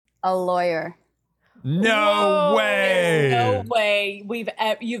A lawyer. No way. No way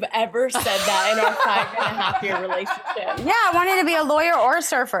you've ever said that in our 5.5-year relationship. Yeah, I wanted to be a lawyer or a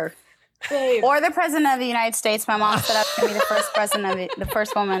surfer. Babe. Or the president of the United States. My mom said I was going to be the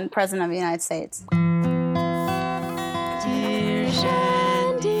first woman president of the United States. Dear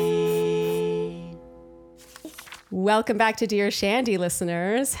Shandy. Welcome back to Dear Shandy,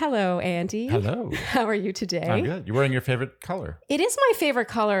 listeners. Hello, Andy. Hello. How are you today? I'm good. You're wearing your favorite color. It is my favorite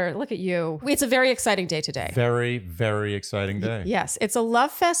color. Look at you. It's a very exciting day today. Very, very exciting day. Yes, it's a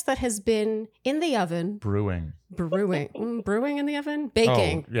love fest that has been in the oven. Brewing. Brewing in the oven?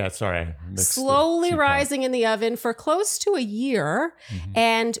 Baking. Oh, yeah, sorry. Slowly rising in the oven for close to a year. Mm-hmm.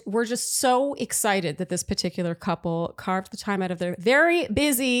 And we're just so excited that this particular couple carved the time out of their very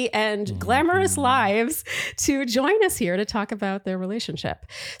busy and glamorous lives to join us here to talk about their relationship.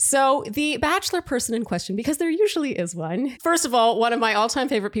 So the bachelor person in question, because there usually is one. First of all, one of my all-time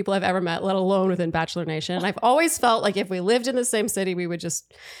favorite people I've ever met, let alone within Bachelor Nation. I've always felt like if we lived in the same city, we would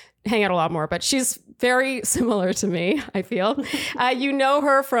just hang out a lot more, but she's very similar to me, I feel. You know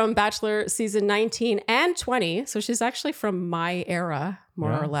her from Bachelor season 19 and 20. So she's actually from my era,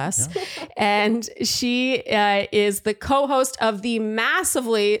 more or less. Yeah. And she is the co-host of the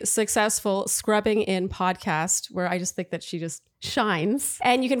massively successful Scrubbing In podcast, where I just think that she just shines.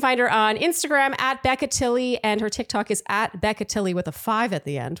 And you can find her on Instagram at Becca Tilley, and her TikTok is at Becca Tilley with a 5 at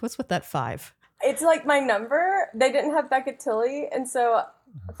the end. What's with that 5? It's like my number. They didn't have Becca Tilley, and so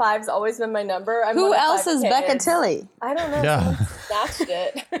 5's always been my number. Who else is Becca Tilley? I don't know. Yeah. Someone snatched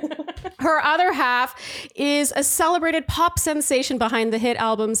it. Her other half is a celebrated pop sensation behind the hit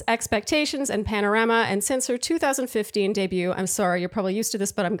albums Expectations and Panorama. And since her 2015 debut, I'm sorry, you're probably used to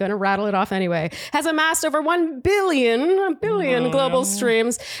this, but I'm going to rattle it off anyway, has amassed over 1 billion global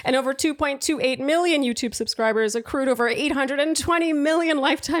streams and over 2.28 million YouTube subscribers, accrued over 820 million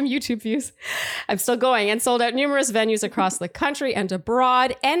lifetime YouTube views. I'm still going, and sold out numerous venues across the country and abroad.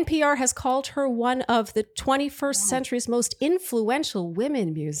 NPR has called her one of the 21st century's most influential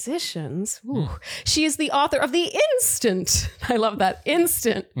women musicians. Ooh. She is the author of The Instant. I love that.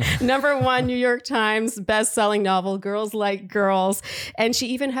 Instant. #1 New York Times best-selling novel, Girls Like Girls. And she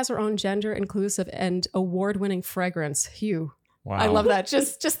even has her own gender-inclusive and award-winning fragrance, Hue. Wow. I love that.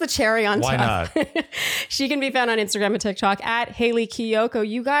 Just the cherry on Why top. not? She can be found on Instagram and TikTok at Hayley Kiyoko.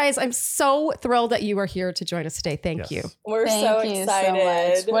 You guys, I'm so thrilled that you are here to join us today. Thank you. We're Thank so you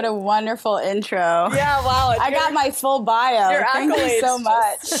excited. so much. What a wonderful intro. Yeah, wow. I got my full bio. Your Thank you so accolades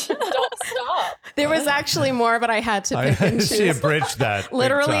much. Don't stop. There was actually more, but I had to pick and choose. She abridged that.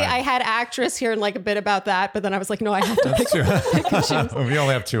 Literally, I had actress here and like a bit about that, but then I was like, no, I have to pick and choose. We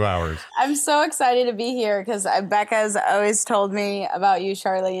only have 2 hours. I'm so excited to be here because Becca's always told me about you,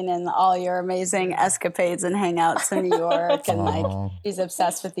 Charlene, and all your amazing escapades and hangouts in New York. And like, she's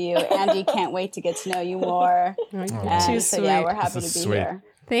obsessed with you. Andy can't wait to get to know you more. And Too so sweet. yeah, we're happy This to is be sweet. here.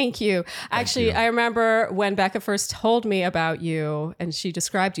 Thank you. Actually, I remember when Becca first told me about you and she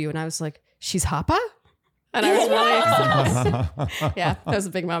described you, and I was like, she's Hapa? And I was really excited. Yeah, that was a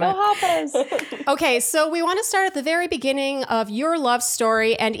big moment. Okay, so we want to start at the very beginning of your love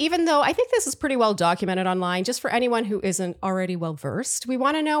story. And even though I think this is pretty well documented online, just for anyone who isn't already well versed, we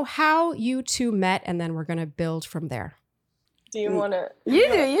want to know how you two met, and then we're going to build from there. Do you want to?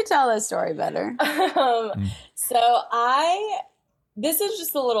 You tell the story better. This is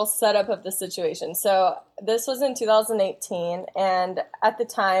just a little setup of the situation. So this was in 2018, and at the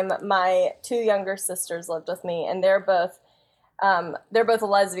time, my 2 younger sisters lived with me, and they're both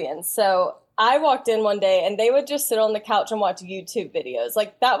lesbians. So I walked in one day, and they would just sit on the couch and watch YouTube videos.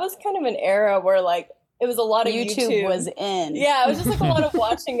 Like, that was kind of an era where, like, it was a lot of YouTube was in. Yeah, it was just like a lot of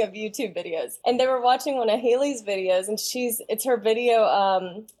watching of YouTube videos. And they were watching one of Hayley's videos, and it's her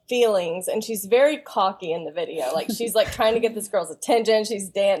video Feelings, and she's very cocky in the video. Like, she's like trying to get this girl's attention. She's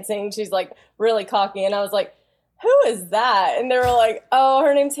dancing. She's like really cocky. And I was like, who is that? And they were like, oh,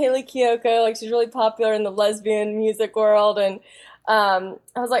 her name's Hayley Kiyoko. Like, she's really popular in the lesbian music world. And I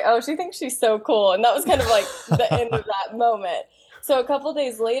was like, oh, she thinks she's so cool. And that was kind of like the end of that moment. So a couple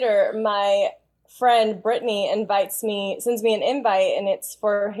days later, my friend Brittany sends me an invite, and it's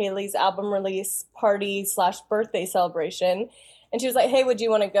for Hayley's album release party / birthday celebration. And she was like, hey, would you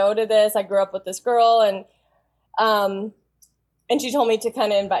want to go to this? I grew up with this girl. And she told me to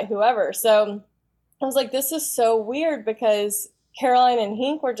kind of invite whoever. So I was like, this is so weird, because Caroline and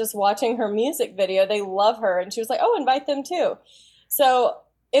Hink were just watching her music video. They love her. And she was like, oh, invite them too. So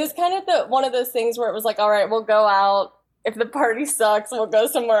it was kind of one of those things where it was like, all right, we'll go out. If the party sucks, we'll go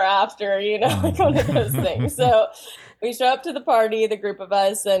somewhere after, like one of those things. So we show up to the party, the group of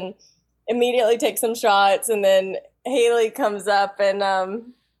us, and immediately take some shots. And then Hayley comes up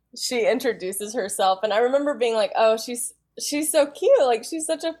and she introduces herself, and I remember being like, oh, she's so cute. Like, she's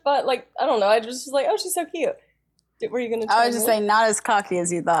such a fun, like, I don't know. I just was like, oh, she's so cute. Were you going to I was just saying, not as cocky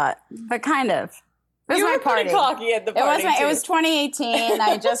as you thought, but kind of. It was you my were party. pretty cocky at the party. It was 2018.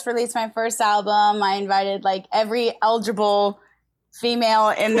 I just released my first album. I invited like every eligible female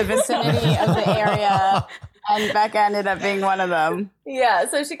in the vicinity of the area, and Becca ended up being one of them. Yeah,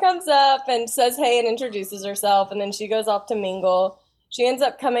 so she comes up and says hey and introduces herself, and then she goes off to mingle. She ends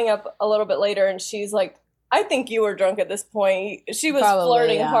up coming up a little bit later, and she's like, I think you were drunk at this point. She was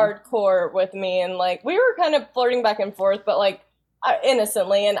flirting hardcore with me, and like we were kind of flirting back and forth, but like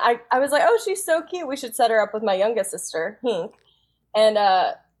innocently. And I was like, oh, she's so cute. We should set her up with my youngest sister, Hink. And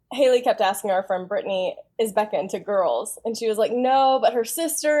Hayley kept asking our friend Brittany, is Becca into girls? And she was like, no, but her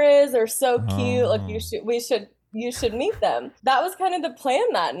sister is. They're so cute. Like you should meet them. That was kind of the plan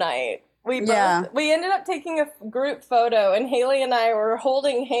that night. We ended up taking a group photo, and Hayley and I were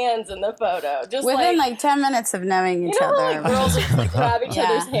holding hands in the photo. Just within like 10 minutes of knowing each other. Like girls just like grab each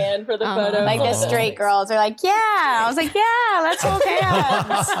other's hand for the photo. Like the straight girls are like, yeah. I was like, yeah, let's hold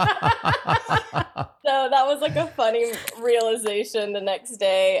hands. So that was like a funny realization the next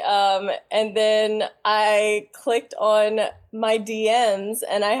day. And then I clicked on my DMs,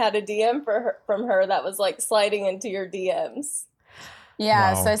 and I had a DM from her that was like sliding into your DMs.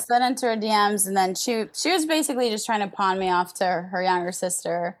 Yeah, wow. So I slid into her DMs, and then she was basically just trying to pawn me off to her younger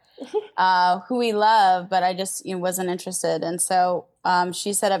sister, who we love, but I just wasn't interested. And so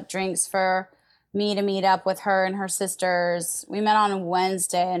she set up drinks for me to meet up with her and her sisters. We met on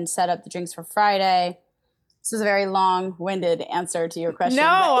Wednesday and set up the drinks for Friday. This is a very long-winded answer to your question. We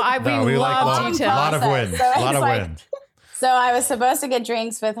love details. A lot of wind. So a lot of wind. So I was supposed to get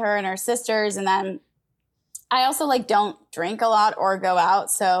drinks with her and her sisters, and then I also like don't drink a lot or go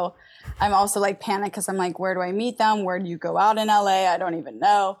out. So I'm also like panicked because I'm like, where do I meet them? Where do you go out in LA? I don't even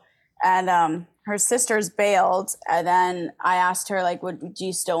know. And her sisters bailed. And then I asked her, like, do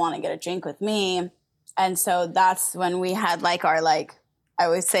you still want to get a drink with me? And so that's when we had like our, like, I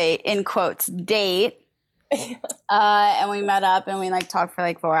would say in quotes, date. And we met up and we like talked for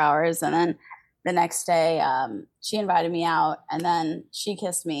like 4 hours. And then the next day she invited me out, and then she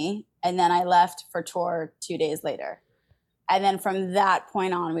kissed me. And then I left for tour 2 days later. And then from that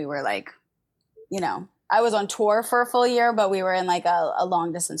point on, we were like, I was on tour for a full year, but we were in like a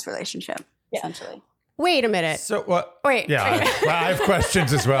long distance relationship, essentially. Wait a minute. So what? Wait. Yeah, I have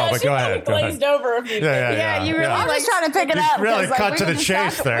questions as well, but go ahead. Glazed over a few things. Yeah, you really I'm just trying to pick it up. Really cut like, to the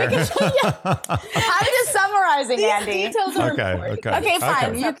chase there. I'm just summarizing, Andy. Details are important. Okay,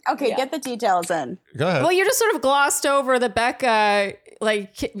 fine. Get the details in. Go ahead. Well, you just sort of glossed over the Becca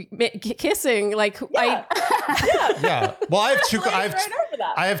like kissing. Like Yeah. Well, I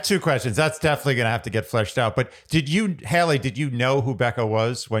have two questions. That's definitely going to have to get fleshed out. But Hayley, did you know who Becca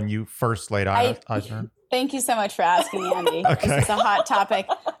was when you first laid eyes on her? Thank you so much for asking, Andy. Okay. This is a hot topic.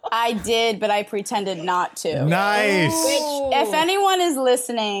 I did, but I pretended not to. Nice. If anyone is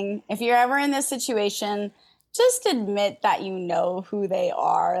listening, if you're ever in this situation, just admit that you know who they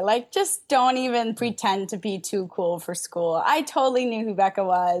are. Like, just don't even pretend to be too cool for school. I totally knew who Becca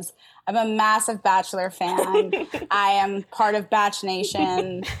was. I'm a massive Bachelor fan. I am part of Batch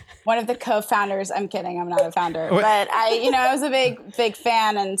Nation. One of the co-founders. I'm kidding. I'm not a founder. But I was a big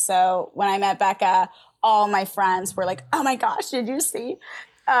fan. And so when I met Becca, all my friends were like, oh my gosh, did you see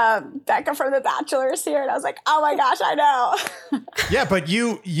Becca from The Bachelor is here? And I was like, oh my gosh, I know. Yeah, but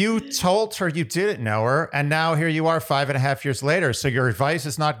you told her you didn't know her, and now here you are 5.5 years later. So your advice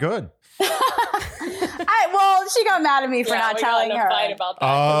is not good. Well, she got mad at me for not telling her. Fight about that.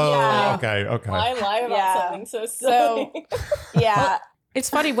 Oh, okay. Why lie about something so silly? Yeah. It's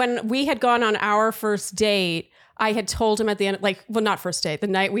funny, when we had gone on our first date, I had told him at the end, not first date, the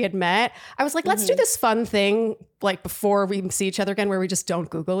night we had met, I was like, let's do this fun thing, like before we see each other again, where we just don't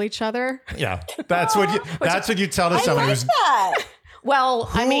Google each other. Yeah, that's what you tell to someone who's. That. Well,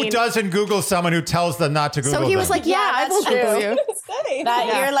 who doesn't Google someone who tells them not to Google So he was like, I will Google you.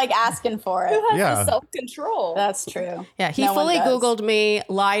 You're like asking for it. Who has the self-control? That's true. Yeah, he fully Googled me,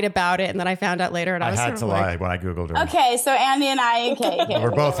 lied about it, and then I found out later, and I was had to lie when I Googled her. Okay, so Andy and I,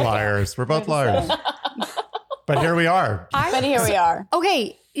 we're both liars. We're both liars. But here we are.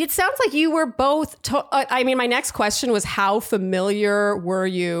 Okay, it sounds like you were both. My next question was, how familiar were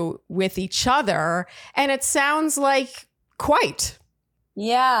you with each other? And it sounds like quite.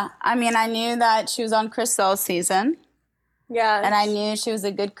 Yeah, I knew that she was on Crystal's season. Yeah, and I knew she was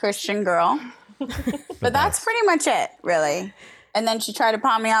a good Christian girl. But that's pretty much it, really. And then she tried to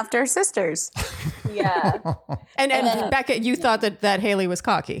pawn me off to her sisters. Yeah. and then, Becca, you thought that Hayley was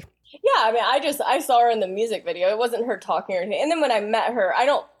cocky. Yeah, I saw her in the music video. It wasn't her talking or anything. And then when I met her,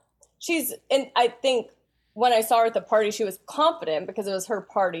 and I think when I saw her at the party, she was confident because it was her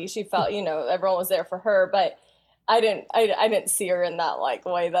party. She felt, everyone was there for her, but I didn't see her in that like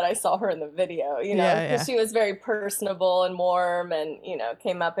way that I saw her in the video, because she was very personable and warm and,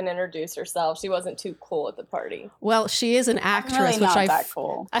 came up and introduced herself. She wasn't too cool at the party. Well, she is an actress, really not that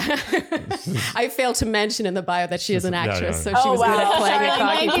cool. I failed to mention in the bio that she is an actress, so she was good at playing a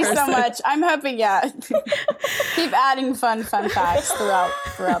cocky Thank you person. so much. I'm hoping, keep adding fun facts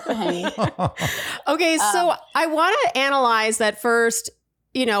throughout the hanging. Okay, so I want to analyze that first.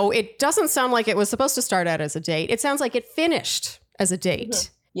 It doesn't sound like it was supposed to start out as a date. It sounds like it finished as a date.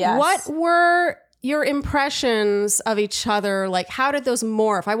 Mm-hmm. Yes. What were your impressions of each other? Like, how did those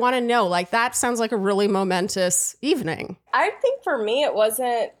morph? I want to know. Like, that sounds like a really momentous evening. I think for me, it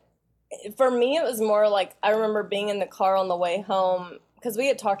wasn't. For me, it was more like I remember being in the car on the way home because we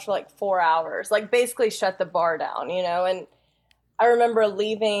had talked for like 4 hours, like basically shut the bar down, and I remember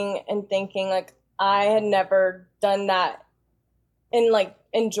leaving and thinking like I had never done that and like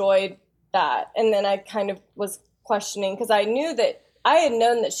enjoyed that. And then I kind of was questioning because I knew that I had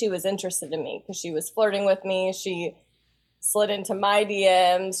known that she was interested in me because she was flirting with me. She slid into my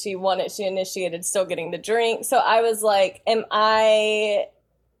DMs. She initiated still getting the drink. So I was like, did I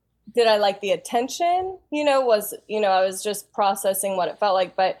like the attention? I was just processing what it felt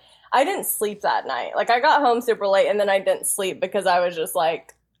like, but I didn't sleep that night. Like I got home super late and then I didn't sleep because I was just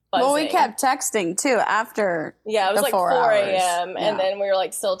like, buzzing. Well, we kept texting too after. Yeah, it was like 4 a.m. Yeah. And then we were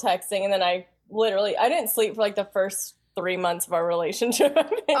like still texting. And then I didn't sleep for like the first 3 months of our relationship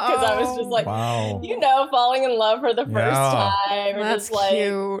because I was just like, falling in love for the first time. Or That's just like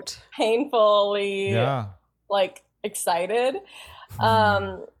cute. Painfully like excited.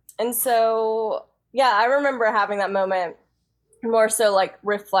 And so, I remember having that moment more so like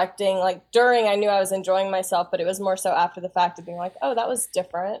reflecting, like during I knew I was enjoying myself, but it was more so after the fact of being like, oh, that was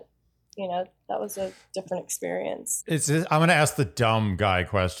different. That was a different experience. I'm going to ask the dumb guy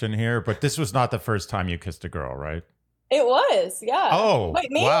question here, but this was not the first time you kissed a girl, right? It was, yeah. Oh,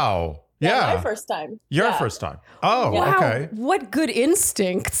 wait, me? Wow. Yeah, my first time. Your first time. Oh, wow. Okay. What good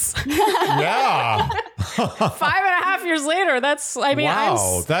instincts. Yeah. 5.5 years later,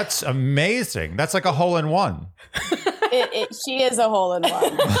 wow, that's amazing. That's like a hole in one. She is a hole in one.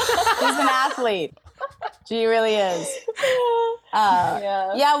 She's an athlete. She really is.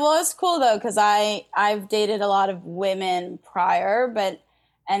 Well, it's cool though because I've dated a lot of women prior, but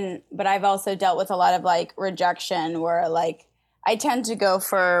I've also dealt with a lot of like rejection where like I tend to go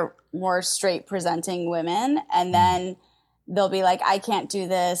for more straight presenting women, and then they'll be like, I can't do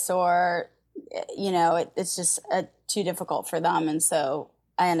this, or it's just too difficult for them, and so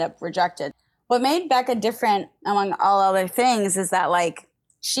I end up rejected. What made Becca different among all other things is that like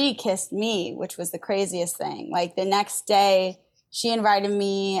she kissed me, which was the craziest thing. Like the next day she invited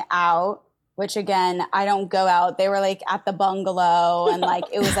me out, which again, I don't go out. They were like at the bungalow and like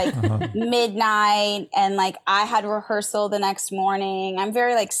it was like midnight and like I had rehearsal the next morning. I'm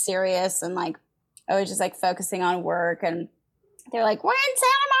very like serious and like I was just like focusing on work, and they're like, we're in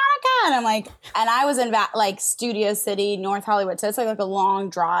Santa Monica. And I'm like, and I was in like Studio City, North Hollywood. So it's like a long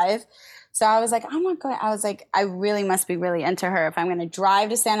drive. So I was like, I'm not going. I was like, I really must be really into her if I'm going to drive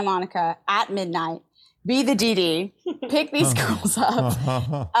to Santa Monica at midnight, be the DD, pick these girls up.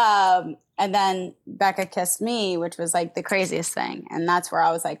 And then Becca kissed me, which was like the craziest thing. And that's where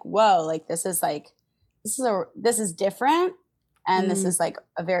I was like, whoa, like this is different. And this is like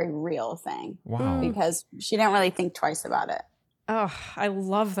a very real thing. Wow. Because she didn't really think twice about it. Oh, I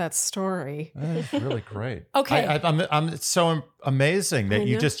love that story. That's really great. Okay. It's so amazing that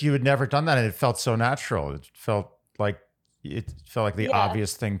you had never done that, and it felt so natural. It felt like the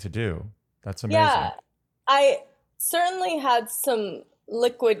obvious thing to do. That's amazing. Yeah, I certainly had some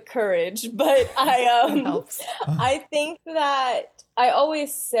liquid courage, but I think that I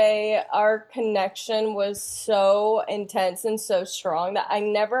always say our connection was so intense and so strong that I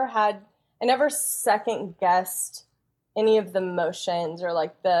never second guessed any of the motions or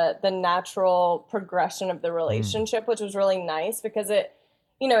like the natural progression of the relationship, which was really nice because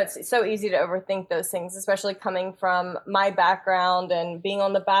it's so easy to overthink those things, especially coming from my background and being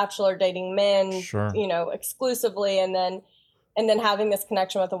on The Bachelor, dating men, exclusively. And then having this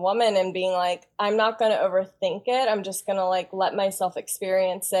connection with a woman and being like, I'm not going to overthink it. I'm just going to like let myself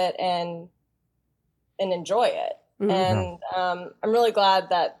experience it and enjoy it. Mm-hmm. And I'm really glad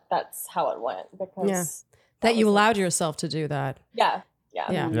that that's how it went because that you allowed yourself to do that. Yeah.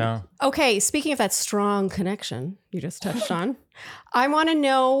 Okay, speaking of that strong connection you just touched on, I want to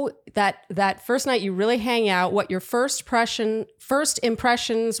know that first night you really hang out, what your first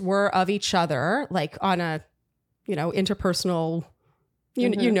impressions were of each other, like on a, interpersonal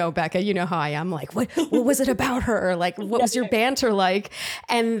You know, Becca, you know how I am. Like, what was it about her? Like, what was your banter like?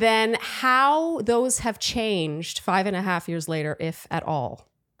 And then how those have changed 5.5 years later, if at all.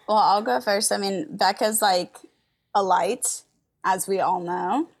 Well, I'll go first. I mean, Becca's like a light, as we all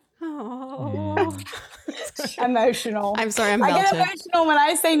know. Oh, Emotional. I'm sorry, I'm I melted. get emotional when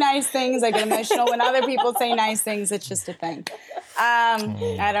I say nice things. I get emotional when other people say nice things. It's just a thing.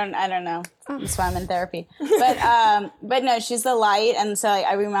 I don't know. That's why I'm in therapy. But no, she's the light, and so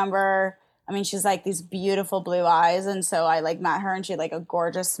I remember. I mean, she's like these beautiful blue eyes, and so I like met her, and she had like a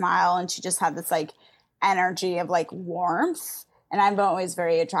gorgeous smile, and she just had this like energy of like warmth. And I'm always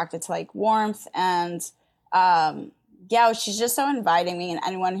very attracted to like warmth, and yeah, she's just so inviting me. And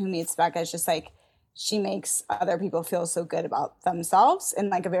anyone who meets Becca is just like, she makes other people feel so good about themselves in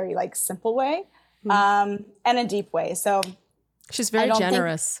like a very like simple way, and a deep way. So she's very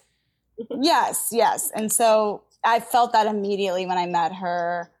generous. Yes. And so I felt that immediately when I met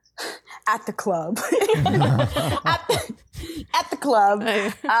her at the club. at the club.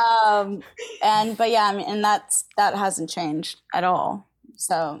 But yeah, I mean, and that hasn't changed at all.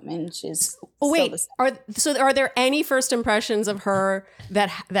 So I mean, she's are there any first impressions of her that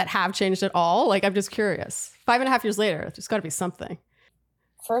have changed at all? Like, I'm just curious. 5.5 years later, there's got to be something.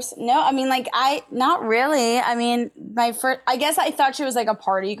 No, I mean, like, not really. I mean, I guess I thought she was like a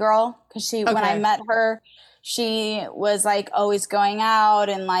party girl because when I met her, she was like always going out,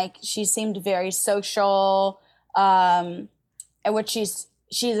 and like she seemed very social. Which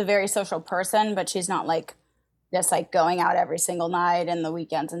she's a very social person, but she's not like just like going out every single night and the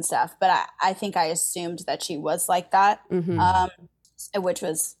weekends and stuff. But I think I assumed that she was like that, which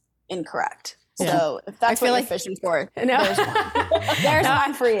was incorrect. Yeah. So if that's what you're fishing for, there's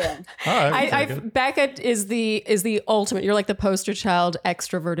one for you. Right, Becca is the ultimate. You're like the poster child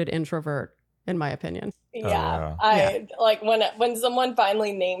extroverted introvert, in my opinion. Yeah. I like when someone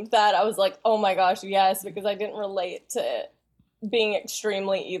finally named that, I was like, oh my gosh, yes, because I didn't relate to being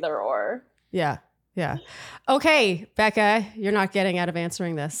extremely either or. Yeah. Okay, Becca, you're not getting out of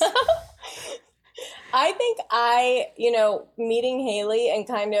answering this. I think meeting Hayley and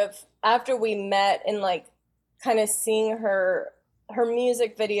kind of after we met and like kind of seeing her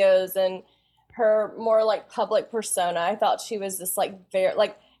music videos and her more like public persona, I thought she was this like very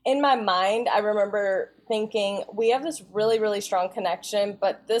like in my mind, I remember thinking we have this really, really strong connection,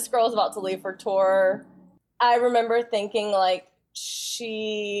 but this girl's about to leave for tour. I remember thinking like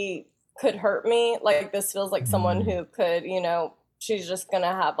she could hurt me. Like this feels like someone who could, she's just going to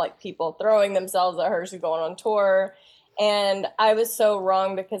have like people throwing themselves at her. She's going on tour. And I was so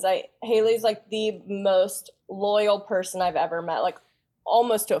wrong because Hayley's like the most loyal person I've ever met, like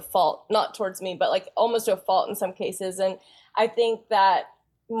almost to a fault, not towards me, but like almost to a fault in some cases. And I think that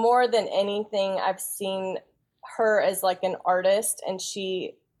more than anything, I've seen her as like an artist, and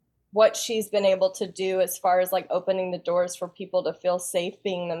what she's been able to do as far as like opening the doors for people to feel safe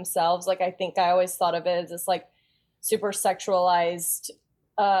being themselves. Like, I think I always thought of it as this like super sexualized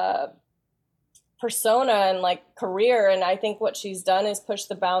persona and like career. And I think what she's done is push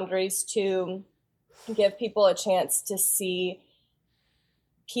the boundaries to give people a chance to see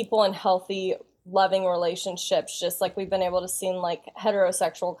people in healthy, loving relationships, just like we've been able to see in like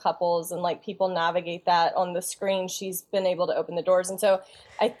heterosexual couples and like people navigate that on the screen. She's been able to open the doors. And so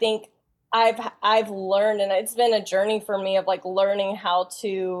I think I've learned, and it's been a journey for me of like learning how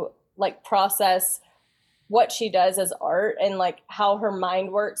to like process what she does as art and like how her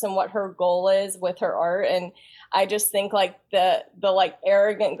mind works and what her goal is with her art. And I just think like the like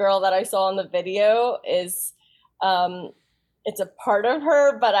arrogant girl that I saw in the video is it's a part of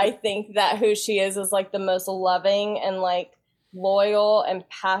her, but I think that who she is like the most loving and like loyal and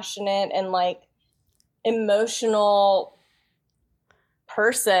passionate and like emotional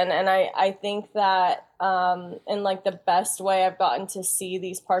person. And I think that in like the best way I've gotten to see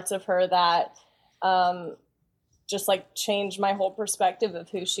these parts of her that just like changed my whole perspective of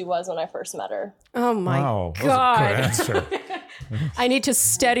who she was when I first met her. Oh my God. That was a good answer. I need to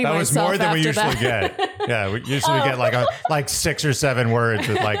steady myself. That was more than we usually get. Yeah, we usually get like 6 or 7 words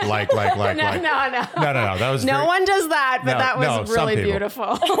with like. No. That was no one does that, but that was really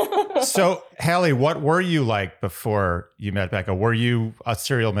beautiful. So, Hayley, what were you like before you met Becca? Were you a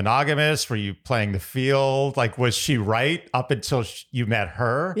serial monogamist? Were you playing the field? Like, was she right up until you met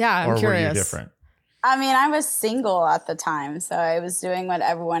her? Yeah, I'm curious. Were you different? I mean, I was single at the time, so I was doing what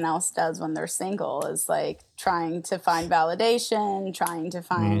everyone else does when they're single, is like trying to find validation, trying to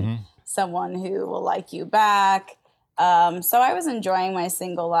find someone who will like you back. So I was enjoying my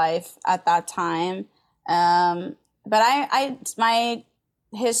single life at that time. But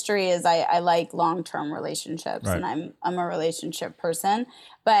history is I like long-term relationships, Right. and I'm a relationship person.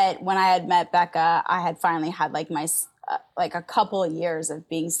 But when I had met Becca, I had finally had like like a couple of years of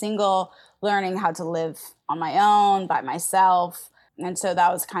being single, learning how to live on my own by myself. And so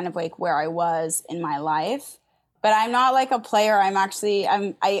that was kind of like where I was in my life. But I'm not like a player.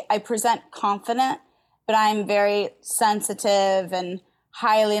 I present confident, but I'm very sensitive and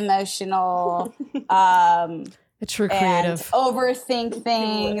highly emotional. A true creative. And overthink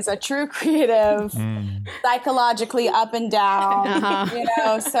things, a true creative, psychologically up and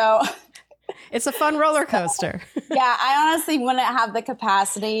down, so. It's a fun roller coaster. Yeah, I honestly wouldn't have the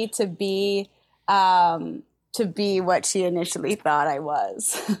capacity to be what she initially thought I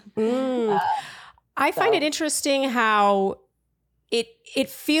was. I find it interesting how it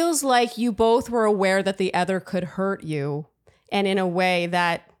feels like you both were aware that the other could hurt you, and in a way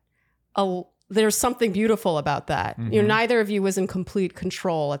that there's something beautiful about that. Mm-hmm. Neither of you was in complete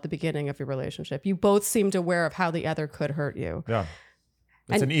control at the beginning of your relationship. You both seemed aware of how the other could hurt you. Yeah.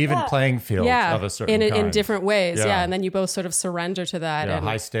 It's an even playing field of a certain kind. In different ways. Yeah. And then you both sort of surrender to that. Yeah, and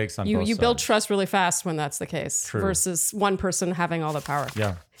high stakes on both sides. You build trust really fast when that's the case. True. Versus one person having all the power.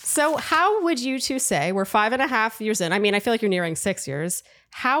 Yeah. So how would you two say, we're 5.5 years in. I mean, I feel like you're nearing 6 years.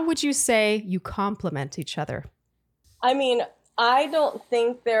 How would you say you complement each other? I mean, I don't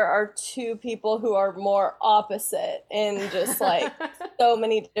think there are two people who are more opposite in just like so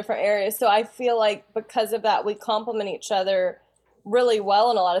many different areas. So I feel like because of that, we complement each other really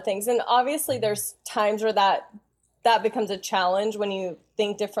well in a lot of things. And obviously there's times where that becomes a challenge when you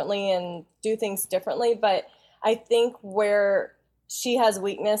think differently and do things differently. But I think where she has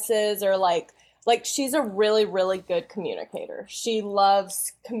weaknesses or like she's a really, really good communicator. She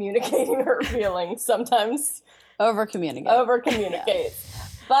loves communicating her feelings sometimes. Over communicate. Yeah.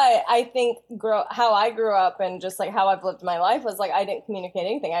 But I think how I grew up and just like how I've lived my life was like I didn't communicate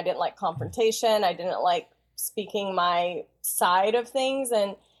anything. I didn't like confrontation. I didn't like speaking my side of things.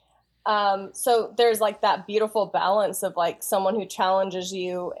 And so there's like that beautiful balance of like someone who challenges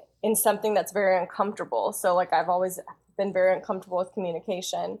you in something that's very uncomfortable. So like I've always been very uncomfortable with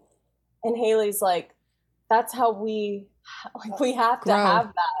communication. And Hayley's like, that's how we have to have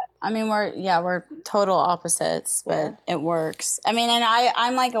that. I mean, we're total opposites, but it works. I mean, and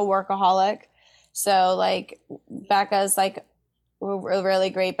I'm like a workaholic. So like Becca's like a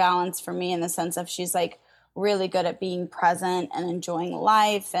really great balance for me in the sense of she's like really good at being present and enjoying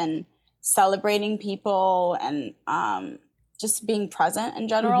life and celebrating people and just being present in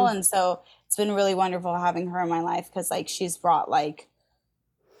general. And so it's been really wonderful having her in my life because like she's brought like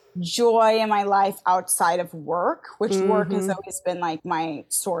joy in my life outside of work, which work has always been like my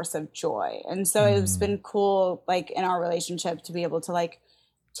source of joy. And so it's been cool like in our relationship to be able to like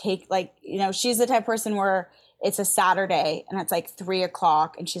take like, she's the type of person where it's a Saturday and it's like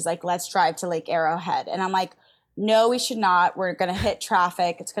 3:00 and she's like, let's drive to Lake Arrowhead. And I'm like, no, we should not. We're going to hit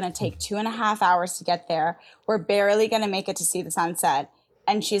traffic. It's going to take 2.5 hours to get there. We're barely going to make it to see the sunset.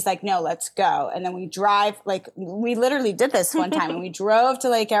 And she's like, no, let's go. And then we drive, like we literally did this one time and we drove to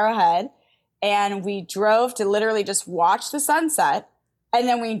Lake Arrowhead and we drove to literally just watch the sunset. And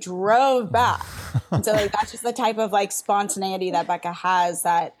then we drove back. And so like, that's just the type of like spontaneity that Becca has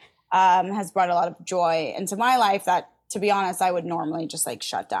that has brought a lot of joy into my life that, to be honest, I would normally just like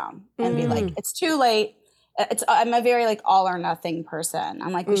shut down and be like, it's too late. I'm a very like all or nothing person.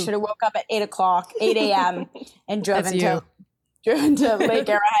 I'm like, we should have woke up at 8 a.m. and driven to Lake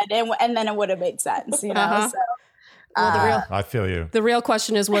Arrowhead, and then it would have made sense, So, Well, I feel you. The real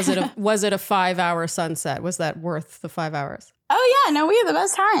question is, was it a 5-hour sunset? Was that worth the 5 hours? Oh yeah, no, we had the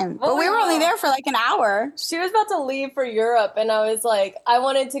best time, but we were only there for like an hour. She was about to leave for Europe, and I was like, I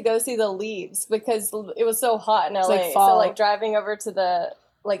wanted to go see the leaves because it was so hot in LA. Like fall. So like driving over to the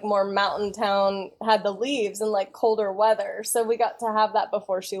like more mountain town had the leaves and like colder weather, so we got to have that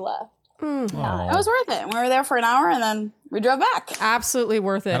before she left. It was worth it. We were there for an hour and then we drove back. Absolutely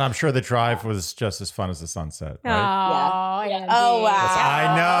worth it. And I'm sure the drive was just as fun as the sunset, right? Yeah. Oh, wow.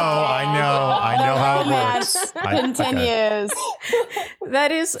 I know how it works. Continues.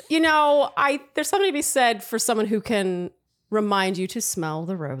 That is, there's something to be said for someone who can remind you to smell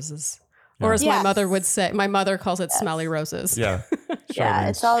the roses. Yeah. Or as my mother would say, my mother calls it smelly roses. Yeah. Yeah,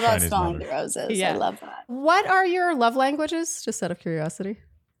 it's all about smelling the roses. Yeah. I love that. What are your love languages? Just out of curiosity.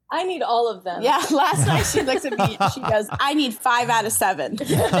 I need all of them. Yeah, last night she looks at me and she goes, I need 5 out of 7.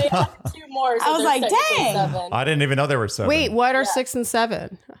 They added 2 more. So I was like, dang. 7. I didn't even know there were 7. Wait, what are 6 and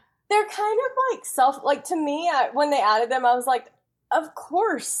 7? They're kind of like to me, when they added them, I was like, of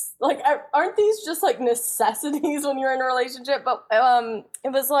course. Like, aren't these just like necessities when you're in a relationship? But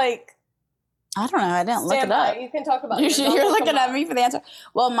it was like I don't know. I didn't look it up. You can talk about it. You're looking at me for the answer.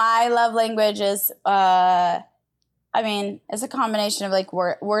 Well, my love language is, it's a combination of like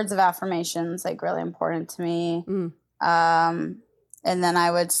words of affirmations, like really important to me. And then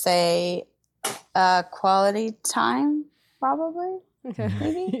I would say quality time, probably. Okay.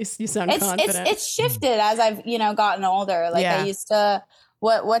 Maybe. You sound confident. It's shifted as I've, gotten older. Like I used to,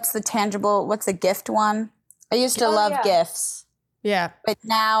 what's the gift one? I used to love gifts. Yeah. But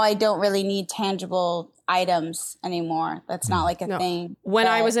now I don't really need tangible items anymore. That's not like a thing. When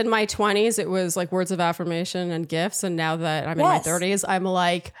I was in my 20s, it was like words of affirmation and gifts. And now that I'm in my 30s, I'm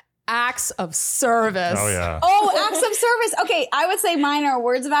like acts of service. Oh, yeah. Oh, acts of service. Okay. I would say mine are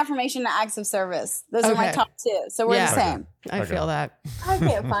words of affirmation and acts of service. Those are my top two. So we're the same. I feel that. I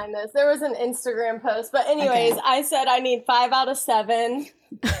can't find this. There was an Instagram post. But anyways, I said I need 5 out of 7.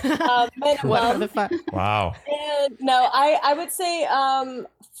 Minimum. What are the 5? Wow. And no, I would say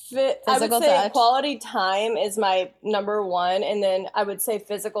quality time is my number 1, and then I would say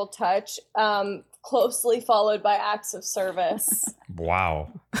physical touch, closely followed by acts of service. Wow.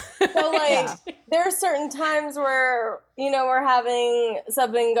 So there are certain times where we're having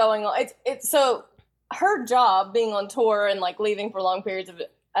something going on. It's so her job being on tour and like leaving for long periods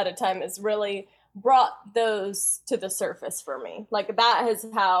at a time is really brought those to the surface for me. Like that is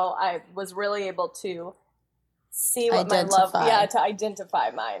how I was really able to see what my love, to identify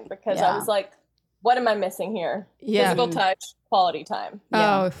mine, because I was like, what am I missing here? Physical touch, quality time.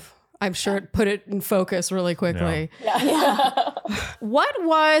 Oh, I'm sure it put it in focus really quickly. Yeah. What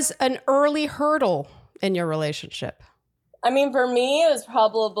was an early hurdle in your relationship? I mean, for me, it was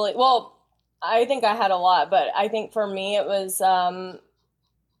probably, I think I had a lot, but I think for me, it was,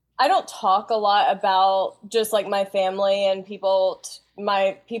 I don't talk a lot about just like my family and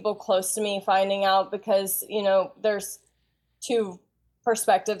my people close to me finding out, because, there's 2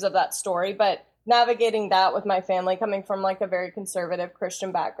 perspectives of that story, but navigating that with my family coming from like a very conservative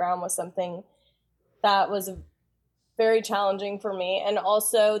Christian background was something that was very challenging for me. And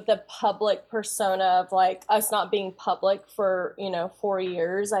also the public persona of like us not being public for, 4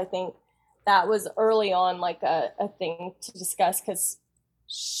 years. I think that was early on like a thing to discuss, because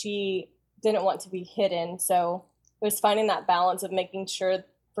she didn't want to be hidden. So it was finding that balance of making sure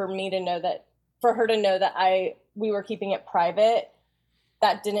for her to know that we were keeping it private.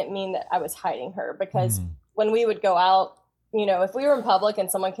 That didn't mean that I was hiding her, because when we would go out, if we were in public and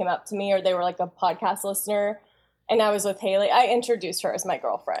someone came up to me or they were like a podcast listener and I was with Hayley, I introduced her as my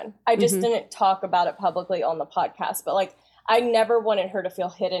girlfriend. I just didn't talk about it publicly on the podcast, but like I never wanted her to feel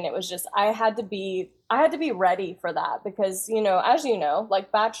hidden. It was just, I had to be ready for that, because, as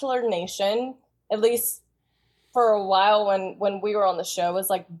like Bachelor Nation, at least for a while when we were on the show,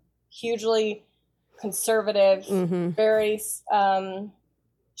 was like hugely conservative, very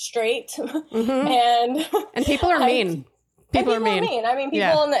straight. And people are mean. People are mean. I mean,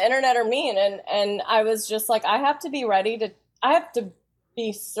 people on the internet are mean. And I was just like, I have to be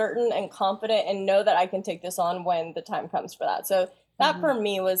be certain and confident and know that I can take this on when the time comes for that. So that for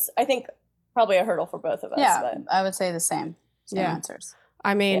me was, I think, probably a hurdle for both of us. Yeah, but. I would say the same answers.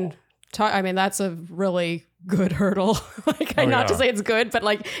 I mean, that's a really good hurdle. To say it's good, but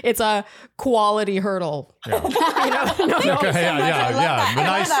like it's a quality hurdle. Yeah.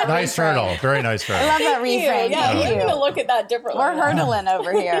 Nice hurdle. Very nice hurdle. I love that reframe. Yeah, you need to look at that differently. We're hurdling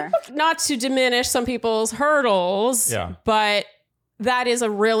over here. Not to diminish some people's hurdles, but that is a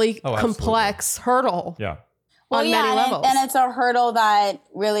really complex hurdle. Yeah. On many levels. And it's a hurdle that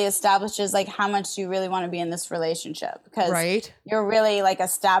really establishes like how much you really want to be in this relationship, because you're really like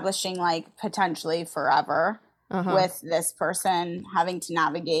establishing like potentially forever with this person, having to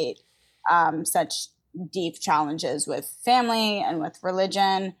navigate such deep challenges with family and with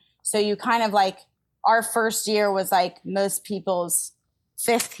religion. So you kind of like, our first year was like most people's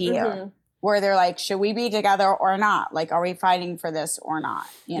 5th year, where they're like, should we be together or not? Like, are we fighting for this or not?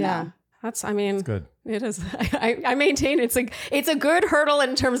 You know? That's good. It is. I maintain it's a good hurdle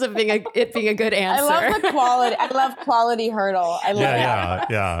in terms of being a good answer. I love the quality. I love quality hurdle. I love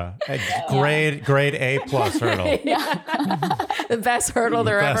Grade A+ hurdle. The best hurdle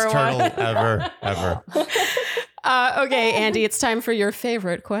there ever was. Best hurdle ever. Okay, Andy, it's time for your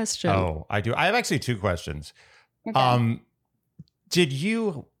favorite question. Oh, I do. I have actually 2 questions. Okay. Did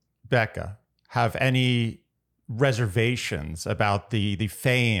you, Becca, have any reservations about the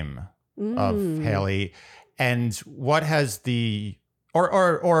fame of Hayley, and what has the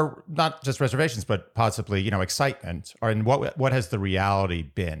or not just reservations, but possibly excitement, and what has the reality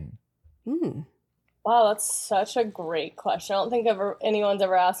been? Wow, that's such a great question. I don't think anyone's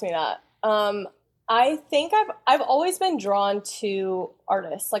ever asked me that. I think I've always been drawn to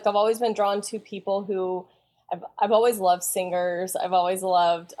artists. Like I've always been drawn to people who I've always loved singers. I've always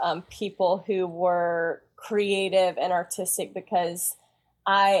loved people who were creative and artistic because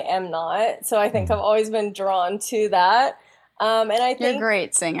I am not. So I think I've always been drawn to that. And I think you're a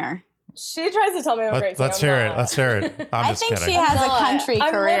great singer. She tries to tell me I'm a great singer. Let's hear it. Let's hear it. I'm I just think kidding. she has a country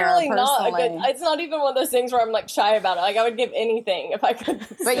I'm career. literally not a Personally. good. It's not even one of those things where I'm like shy about it. Like I would give anything if I could.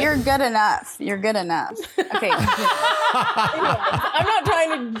 But you're good enough. You're good enough. Okay. Anyways, I'm not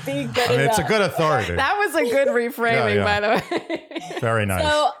trying to be good enough. It's a good authority. That was a good reframing, by the way. Very nice.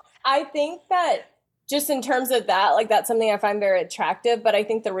 So I think that just in terms of that, like that's something I find very attractive. But I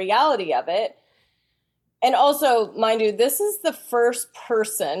think the reality of it, and also, mind you, this is the first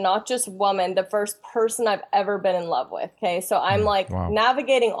person, not just woman, the first person I've ever been in love with. Okay. So I'm like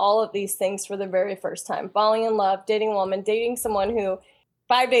navigating all of these things for the very first time, falling in love, dating a woman, dating someone who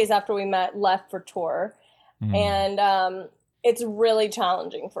 5 days after we met left for tour. And it's really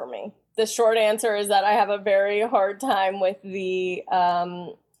challenging for me. The short answer is that I have a very hard time with the,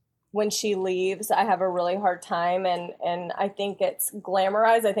 when she leaves, I have a really hard time. And I think it's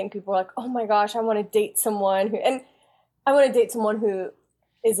glamorized. I think people are like, oh my gosh, I want to date someone who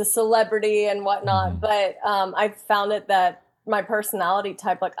is a celebrity and whatnot. But I've found it that my personality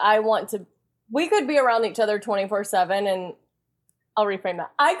type, like we could be around each other 24/7 and I'll reframe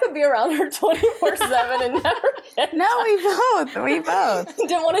that. I could be around her 24/7 and never get We both.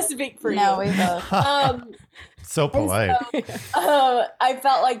 Didn't want to speak for you. No, we both. So polite. So, I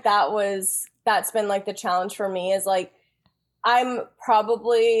felt like that's been like the challenge for me is like, I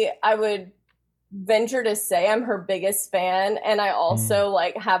would venture to say I'm her biggest fan. And I also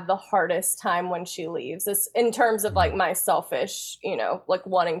like have the hardest time when she leaves in terms of like my selfish, like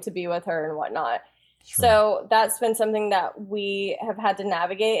wanting to be with her and whatnot. Sure. So that's been something that we have had to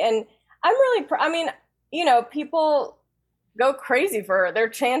navigate. And I'm really, people go crazy for her. They're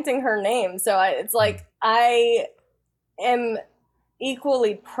chanting her name. So it's like, I am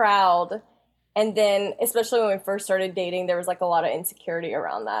equally proud. And then, especially when we first started dating, there was like a lot of insecurity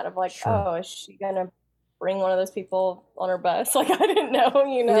around that of like, oh, is she going to bring one of those people on her bus? Like, I didn't know,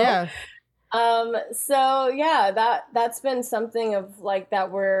 Yeah. So yeah, that's been something of like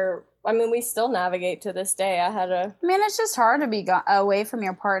that we still navigate to this day. It's just hard to be away from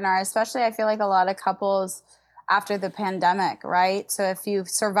your partner, especially I feel like a lot of couples after the pandemic, right? So if you've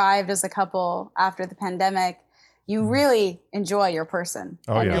survived as a couple after the pandemic, you really enjoy your person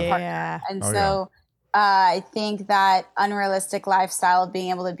and your partner. And I think that unrealistic lifestyle of being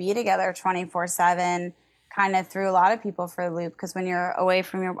able to be together 24/7 kind of threw a lot of people for a loop because when you're away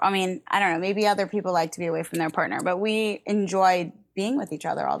from I don't know, maybe other people like to be away from their partner, but we enjoy being with each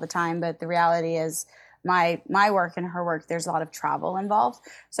other all the time. But the reality is my work and her work, there's a lot of travel involved.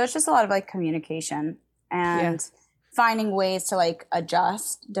 So it's just a lot of like communication and finding ways to like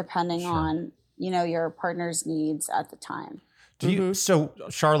adjust depending on, your partner's needs at the time. So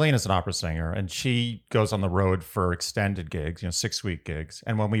Charlene is an opera singer and she goes on the road for extended gigs, 6-week gigs.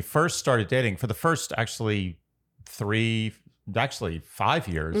 And when we first started dating for the first 5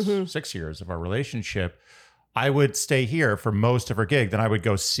 years, 6 years of our relationship, I would stay here for most of her gig. Then I would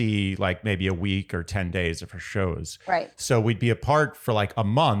go see like maybe a week or 10 days of her shows. Right. So we'd be apart for like a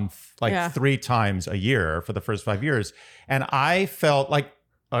month, 3 times a year for the first 5 years. And I felt like,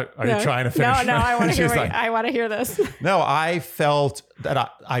 are you trying to finish? No, I want to hear. I want to hear this. No, I felt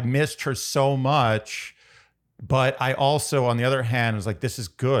that I missed her so much. But I also, on the other hand, was like, this is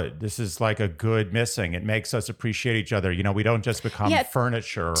good. This is like a good missing. It makes us appreciate each other. We don't just become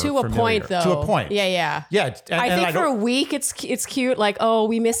furniture. To a point, though. To a point. Yeah. Yeah. I think for a week, it's cute. Like, oh,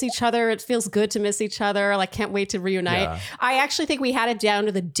 we miss each other. It feels good to miss each other. Like, can't wait to reunite. Yeah. I actually think we had it down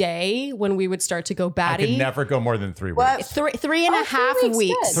to the day when we would start to go batty. I could never go more than 3 weeks. Three and a half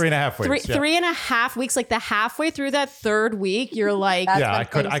weeks. 3.5 weeks. 3.5 weeks. Like the halfway through that third week, you're like, I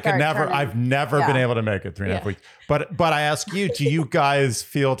could never. I've never been able to make it 3.5 weeks. But I ask you, do you guys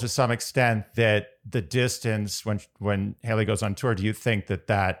feel to some extent that the distance when Hayley goes on tour, do you think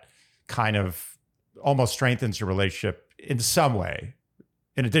that kind of almost strengthens your relationship in some way,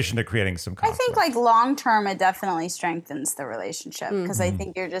 in addition to creating some conflict? I think like long term, it definitely strengthens the relationship because I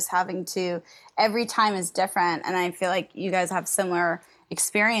think you're just having to, every time is different. And I feel like you guys have similar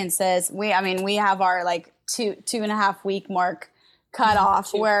experiences. We have our like 2.5 week mark cut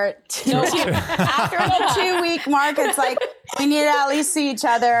off where after the 2 week mark, it's like we need to at least see each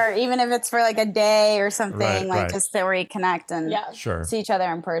other, even if it's for like a day or something, just to reconnect and see each other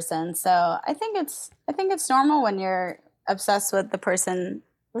in person. So I think it's normal when you're obsessed with the person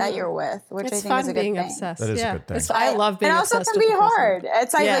that you're with, which It's I think fun is a good being thing. obsessed. That is a good thing. I love being it also obsessed. can be with the person. hard.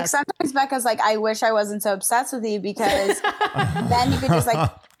 It's like, Yes. sometimes Becca's like, I wish I wasn't so obsessed with you because then you could just like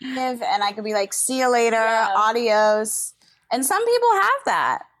give and I could be like, see you later, adios. And some people have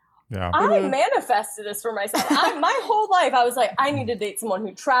that. Yeah. I manifested this for myself. My whole life, I was like, I need to date someone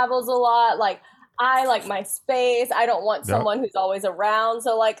who travels a lot. Like, I like my space. I don't want someone who's always around.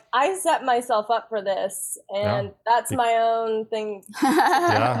 So, like, I set myself up for this, and that's my own thing.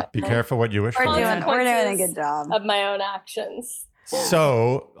 Yeah, be careful what you wish for. We're doing a good job of my own actions.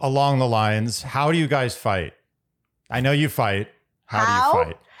 So, along the lines, how do you guys fight? I know you fight. How do you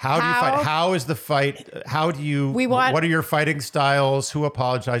fight? How do you fight? How is the fight? How do you? What are your fighting styles? Who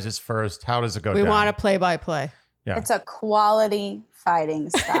apologizes first? How does it go down? We want a play-by-play. Yeah. It's a quality fighting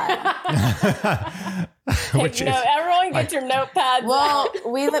style. Everyone get your notepads. Well,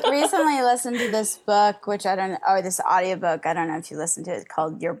 we recently listened to this book, this audiobook. I don't know if you listened to it. It's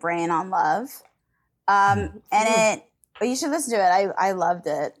called Your Brain on Love. But you should listen to it. I loved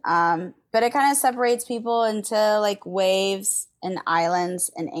it. But it kind of separates people into like waves and islands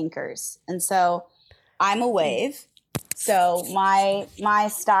and anchors. And so I'm a wave. So my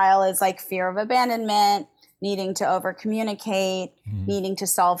style is like fear of abandonment, needing to over communicate, needing to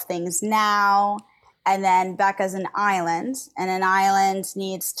solve things now. And then Becca's an island, and an island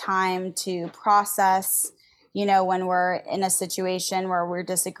needs time to process. When we're in a situation where we're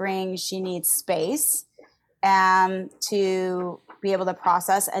disagreeing, she needs space to be able to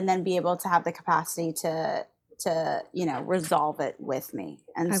process and then be able to have the capacity to resolve it with me.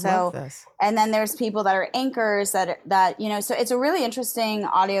 And love this. And then there's people that are anchors that so it's a really interesting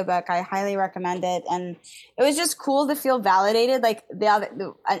audiobook. I highly recommend it. And it was just cool to feel validated. Like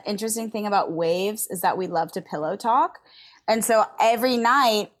the interesting thing about waves is that we love to pillow talk. And so every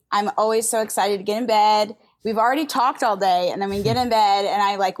night I'm always so excited to get in bed. We've already talked all day, and then we get in bed and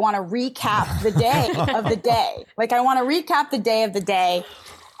I like want to recap the day of the day. Like I want to recap the day of the day.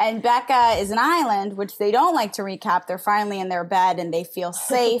 And Becca is an island, which they don't like to recap. They're finally in their bed and they feel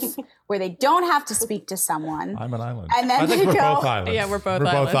safe where they don't have to speak to someone. I'm an island. And then I think they we're go, both islands. Yeah, we're both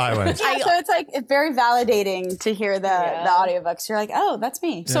islands. Yeah, so it's like it's very validating to hear the audiobooks. You're like, oh, that's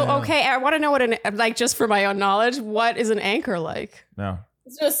me. So, okay, I want to know what just for my own knowledge, what is an anchor like? No.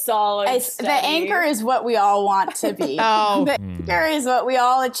 It's just solid. The anchor is what we all want to be. The anchor is what we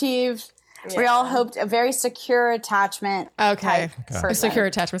all achieve. Yeah. We all hoped a very secure attachment. Okay. A secure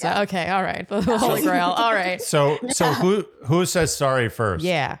attachment. Yeah. Okay. All right. The Holy Grail. All right. So who says sorry first?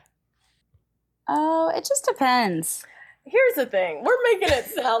 Yeah. Oh, it just depends. Here's the thing. We're making it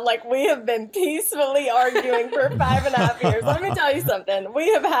sound like we have been peacefully arguing for 5.5 years. Let me tell you something.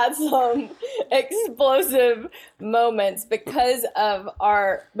 We have had some explosive moments because of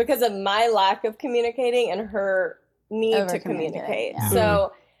my lack of communicating and her need to communicate. Yeah.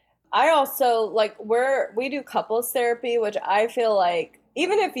 So I also we do couples therapy, which I feel like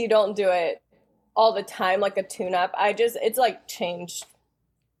even if you don't do it all the time, like a tune-up, it's like changed.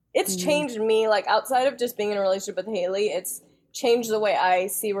 It's changed me, like outside of just being in a relationship with Hayley, it's changed the way I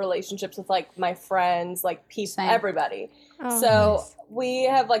see relationships with like my friends, like people, everybody. So we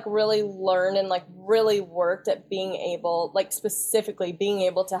have like really learned and like really worked at being able, like specifically being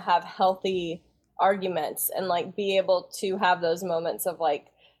able to have healthy arguments and like be able to have those moments of like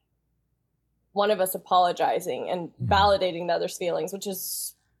one of us apologizing and validating the other's feelings, which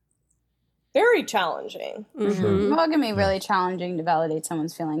is very challenging. Well, it can be really challenging to validate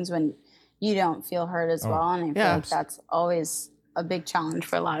someone's feelings when you don't feel hurt as well. And I feel like that's always a big challenge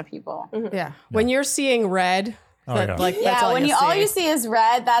for a lot of people. Yeah. When you're seeing red, that's all you see is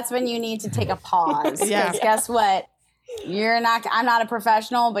red, that's when you need to take a pause. Because guess what? I'm not a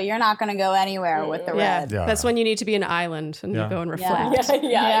professional, but you're not going to go anywhere with the red. Yeah. That's when you need to be an island and you go and reflect.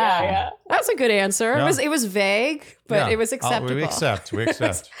 Yeah. That's a good answer. Yeah. It was vague, but it was acceptable. We accept.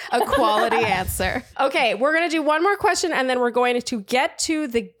 A quality answer. Okay, we're going to do one more question and then we're going to get to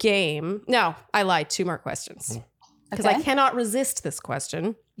the game. No, I lied. 2 more questions. Because I cannot resist this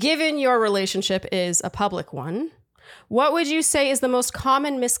question. Given your relationship is a public one, what would you say is the most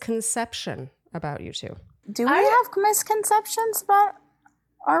common misconception about you two? Do we have misconceptions about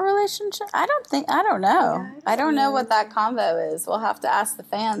our relationship? I don't know. I don't know what that combo is. We'll have to ask the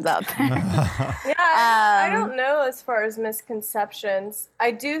fans out there. I don't know as far as misconceptions.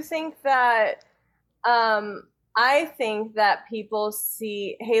 I do think that people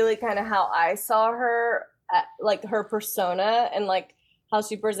see Hayley kind of how I saw her, like her persona and like how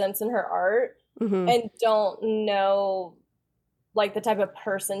she presents in her art, and don't know like the type of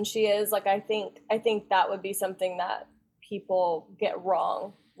person she is. Like I think that would be something that people get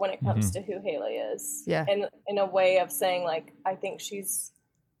wrong when it comes to who Hayley is. Yeah. And in a way of saying like, I think she's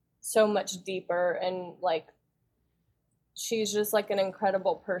so much deeper, and like she's just like an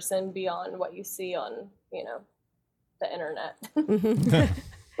incredible person beyond what you see on, you know, the internet.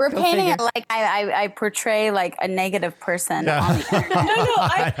 We're painting it like I portray like a negative person on the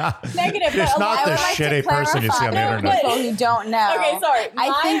internet. No, negative. It's not the like shitty person you see on the internet. People who don't know. Okay, sorry.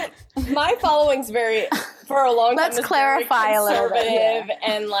 I think my following's for a long time. Let's clarify a little bit. Conservative,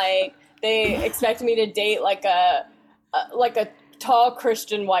 and like they expect me to date like a tall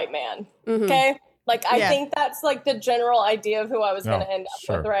Christian white man. Mm-hmm. Okay, like I think that's like the general idea of who I was going to end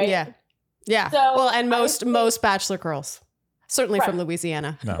up with, right? Yeah, yeah. So, well, and most bachelor girls. Certainly from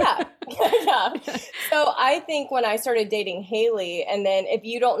Louisiana. No. Yeah. Yeah. So I think when I started dating Hayley, and then if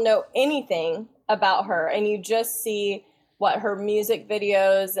you don't know anything about her and you just see what her music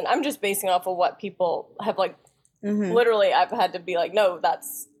videos, and I'm just basing off of what people have like, literally I've had to be like, no,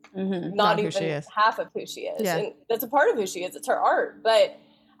 that's not even half of who she is. Yeah. And that's a part of who she is. It's her art. But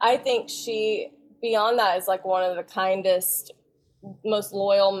I think she, beyond that, is like one of the kindest, most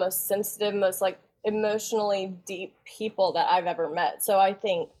loyal, most sensitive, most like emotionally deep people that I've ever met. So I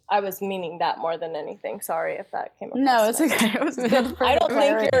think I was meaning that more than anything. Sorry if that came across. No, it's okay. It was good. I don't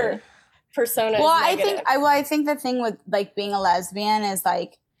think your persona is negative. I think the thing with like being a lesbian is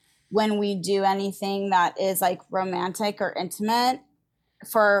like when we do anything that is like romantic or intimate,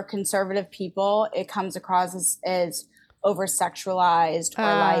 for conservative people, it comes across as over sexualized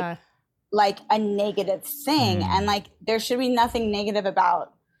or like a negative thing. And like there should be nothing negative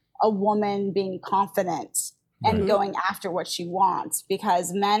about a woman being confident and going after what she wants,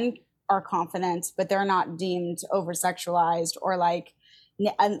 because men are confident, but they're not deemed over sexualized or like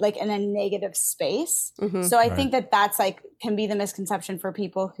in a negative space. So I think that's like can be the misconception for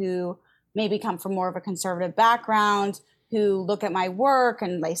people who maybe come from more of a conservative background, who look at my work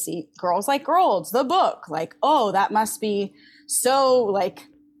and they see Girls Like Girls, the book, like, oh, that must be so like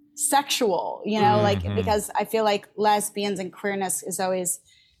sexual, you know, like, because I feel like lesbians and queerness is always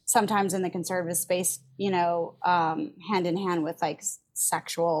sometimes in the conservative space, you know, hand in hand with like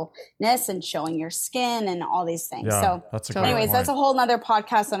sexualness and showing your skin and all these things. Yeah, so that's anyways, that's a whole nother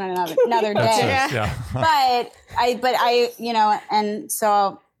podcast on another day. But I, you know, and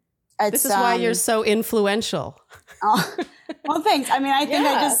so this is why you're so influential. Oh, well, thanks. I mean, I think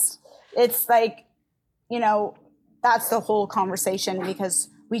it's like, you know, that's the whole conversation, because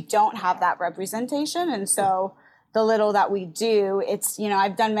we don't have that representation. And so the little that we do, it's, you know,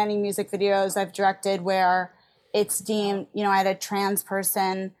 I've done many music videos I've directed where it's deemed, you know, I had a trans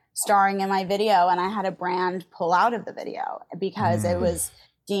person starring in my video and I had a brand pull out of the video because it was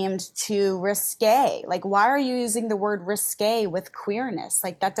deemed too risque. Like, why are you using the word risque with queerness?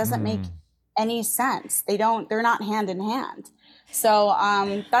 Like, that doesn't make any sense. They're not hand in hand. So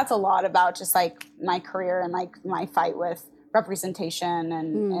that's a lot about just like my career and like my fight with representation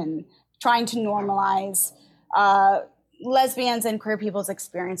and trying to normalize lesbians and queer people's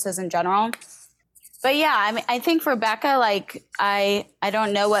experiences in general. But yeah, I mean, I think for Becca, like, I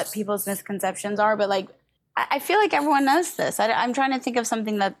don't know what people's misconceptions are, but like, I feel like everyone knows this. I'm trying to think of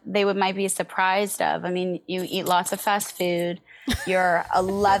something that they might be surprised of. I mean, you eat lots of fast food. You're a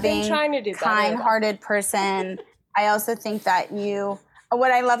loving, kind-hearted person. I also think that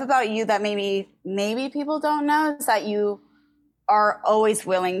what I love about you that maybe people don't know is that you are always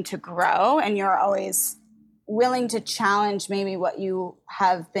willing to grow, and you're always willing to challenge maybe what you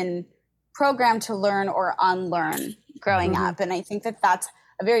have been programmed to learn or unlearn growing up. And I think that that's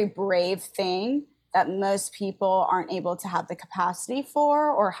a very brave thing that most people aren't able to have the capacity for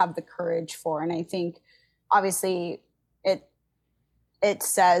or have the courage for. And I think obviously it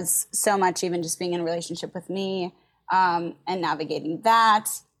says so much, even just being in a relationship with me and navigating that.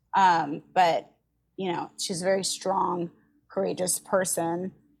 But, you know, she's a very strong, courageous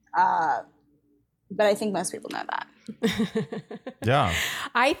person. But I think most people know that. Yeah.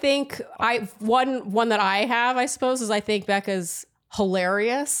 I think one that I have, I suppose, is I think Becca's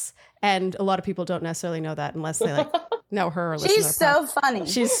hilarious. And a lot of people don't necessarily know that unless they like know her or listen to her. She's so funny.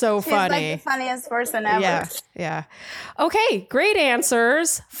 She's so funny. She's like the funniest person ever. Yeah. Okay, great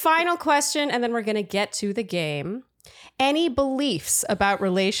answers. Final question, and then we're going to get to the game. Any beliefs about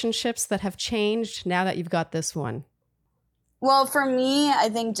relationships that have changed now that you've got this one? Well, for me, I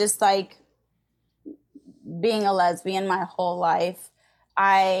think just like being a lesbian my whole life,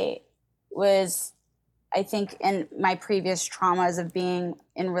 I think in my previous traumas of being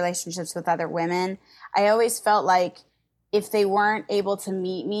in relationships with other women, I always felt like if they weren't able to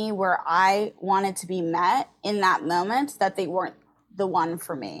meet me where I wanted to be met in that moment, that they weren't the one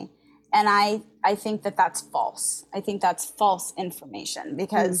for me. And I think that that's false. I think that's false information,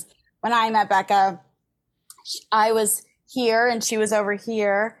 because when I met Becca, I was here and she was over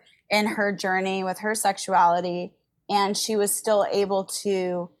here. in her journey with her sexuality. And she was still able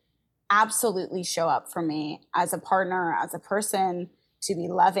to absolutely show up for me as a partner, as a person, to be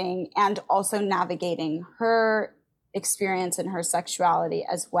loving, and also navigating her experience and her sexuality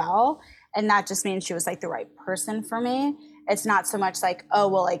as well. And that just means she was like the right person for me. It's not so much like, oh,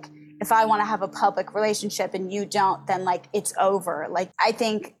 well, like if I want to have a public relationship and you don't, then like it's over. Like, I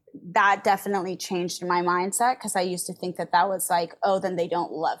think that definitely changed my mindset, because I used to think that that was like, oh, then they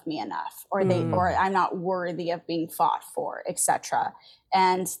don't love me enough, or or I'm not worthy of being fought for, etc.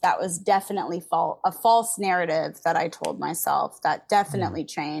 And that was definitely a false narrative that I told myself that definitely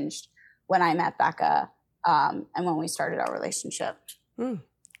changed when I met Becca and when we started our relationship.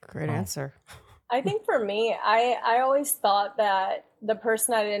 Great answer. I think for me, I always thought that the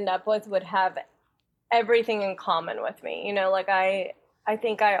person I'd end up with would have everything in common with me. You know, like I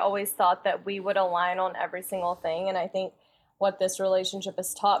think I always thought that we would align on every single thing. And I think what this relationship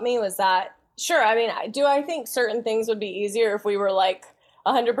has taught me was that, sure, I mean, I think certain things would be easier if we were like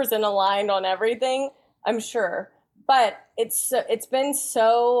 100% aligned on everything? I'm sure. But it's been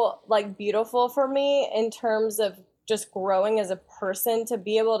so like beautiful for me in terms of just growing as a person, to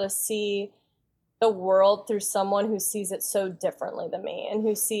be able to see the world through someone who sees it so differently than me and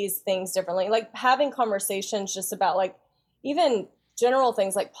who sees things differently. Like having conversations just about like even general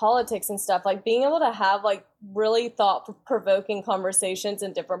things like politics and stuff, like being able to have like really thought-provoking conversations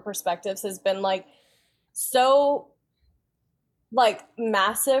and different perspectives has been like so like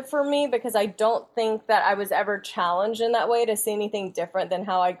massive for me, because I don't think that I was ever challenged in that way to see anything different than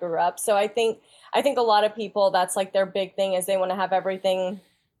how I grew up. So I think a lot of people, that's like their big thing, is they want to have everything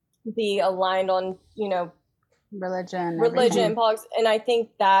be aligned on, you know, religion and politics. And I think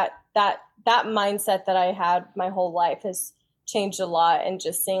that mindset that I had my whole life has changed a lot, and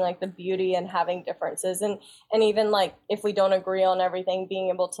just seeing like the beauty and having differences, and even like if we don't agree on everything, being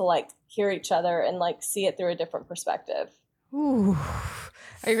able to like hear each other and like see it through a different perspective. Ooh.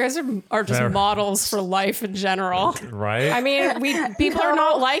 You guys are just models for life in general. Right? I mean, people are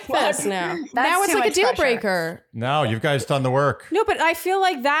not like this now. Now it's like a deal breaker. No, you guys done the work. No, but I feel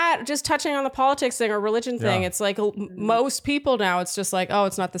like that, just touching on the politics thing or religion thing, it's like most people now, it's just like, oh,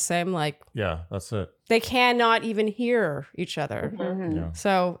 it's not the same. Like, yeah, that's it. They cannot even hear each other. Mm-hmm. Yeah.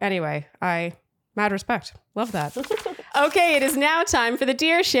 So anyway, mad respect. Love that. Okay, it is now time for the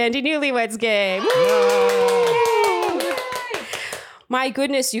Dear Shandy Newlyweds game. My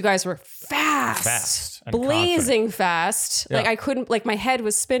goodness, you guys were fast blazing confident. Fast. Yeah. Like I couldn't, like my head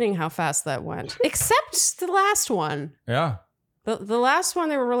was spinning how fast that went. Except the last one. Yeah. The last one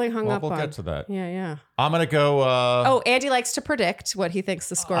they were really hung up on. We'll get to that. Yeah. I'm going to go... Andy likes to predict what he thinks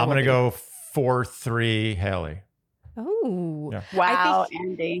the score will be. I'm going to go 4-3 Haley. Oh. Yeah. Wow,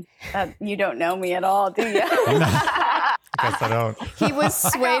 Andy. You don't know me at all, do you? I guess I don't. He was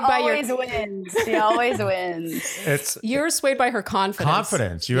swayed by your... wins. She always wins. You're swayed by her confidence.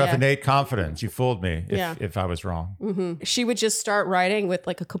 Confidence. You have innate confidence. You fooled me if I was wrong. Mm-hmm. She would just start writing with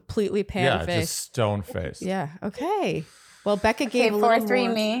like a completely pale face. Yeah, just stone face. Yeah. Okay. Well, Becca gave a little 4-3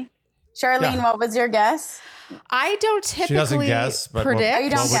 more. Me. Charlene, what was your guess? I don't typically She doesn't guess, but predict. You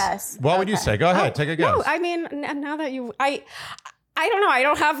don't guess. What would you say? Go ahead, take a guess. No, I mean, now that I don't know. I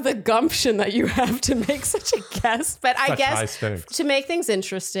don't have the gumption that you have to make such a guess, but I guess to make things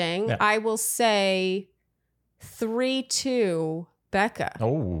interesting, I will say 3-2 Becca. Oh,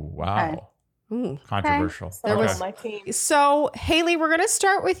 wow. Okay. Controversial. Okay. There was my team. So, Hayley, we're going to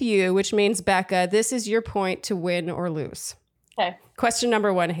start with you, which means Becca, this is your point to win or lose. Okay. Question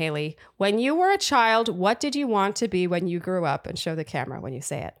number 1, Hayley. When you were a child, what did you want to be when you grew up? And show the camera when you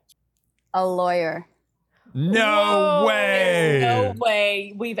say it. A lawyer. No way. No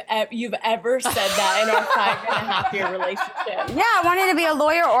way you've ever said that in our 5.5-year relationship. Yeah, I wanted to be a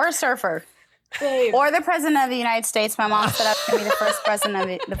lawyer or a surfer. Babe. Or the president of the United States. My mom said I was going to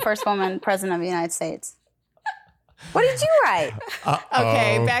be the first woman president of the United States. What did you write?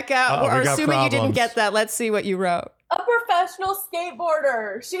 Okay, Becca, we're assuming you didn't get that. Let's see what you wrote. A professional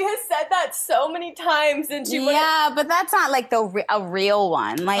skateboarder. She has said that so many times, and but that's not like a real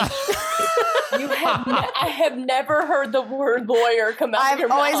one. Like I have never heard the word lawyer come out of your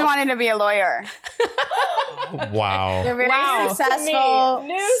mouth. I've always wanted to be a lawyer. Wow. You're very successful.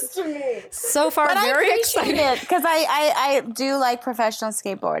 News to me. So far, but very I excited because I do like professional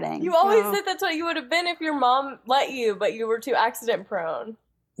skateboarding. You always said that's what you would have been if your mom let you, but you were too accident prone.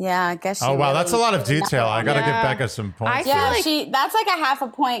 Yeah, I guess. Oh wow, that's a lot of detail. I got to give Becca some points. That's like a half a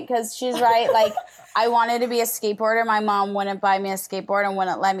point, because she's right. Like I wanted to be a skateboarder. My mom wouldn't buy me a skateboard and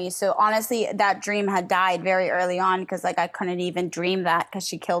wouldn't let me. So honestly, that dream had died very early on, because like I couldn't even dream that, because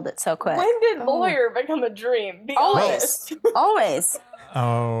she killed it so quick. When did lawyer become a dream? Be honest. Always.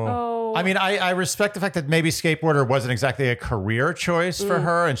 I mean, I respect the fact that maybe skateboarder wasn't exactly a career choice for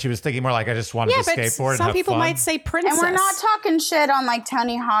her, and she was thinking more like, I just wanted to skateboard and some have people fun. might say princess. And we're not talking shit on like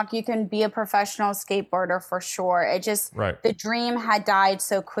Tony Hawk. You can be a professional skateboarder for sure. It just, the dream had died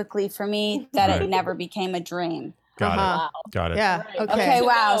so quickly for me that it never became a dream. Got it. Wow. Got it. Yeah. Right. Okay,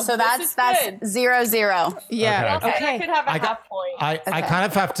 wow. So that's good. 0-0. Yeah. Okay. Okay, I could have a half point. I kind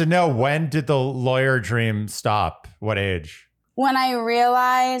of have to know, when did the lawyer dream stop? What age? When I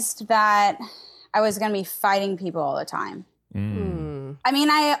realized that I was going to be fighting people all the time. I mean,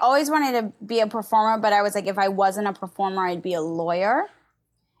 I always wanted to be a performer, but I was like, if I wasn't a performer, I'd be a lawyer.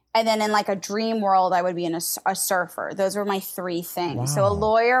 And then in like a dream world, I would be a surfer. Those were my 3 things. Wow. So a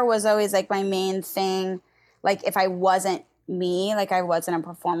lawyer was always like my main thing. Like if I wasn't me, like I wasn't a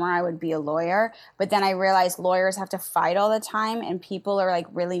performer, I would be a lawyer. But then I realized lawyers have to fight all the time and people are like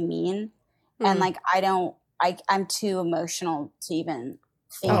really mean. And like, I'm too emotional to even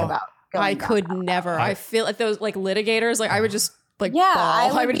think about going I could down. never. I feel like those like litigators, like I would just like bawl.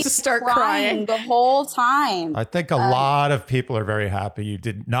 I would just start crying. the whole time. I think a lot of people are very happy you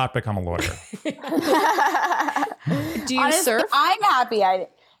did not become a lawyer. Do you Honestly, surf? I'm happy.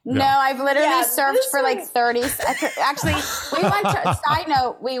 No, I've literally surfed for like 30. Actually, side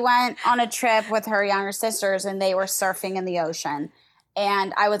note, we went on a trip with her younger sisters and they were surfing in the ocean.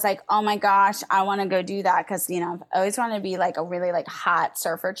 And I was like, oh my gosh, I want to go do that. Cause I always wanted to be like a really like hot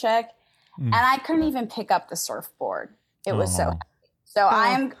surfer chick. And I couldn't even pick up the surfboard. It was so heavy. So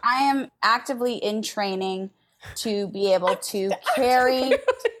I am actively in training to be able to carry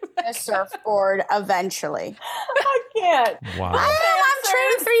a surfboard eventually. I can't. Wow. I'm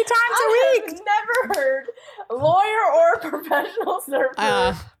training 3 times a week. I've never heard a lawyer or a professional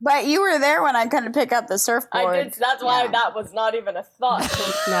surfer. But you were there when I couldn't pick up the surfboard. I did. That's why that was not even a thought.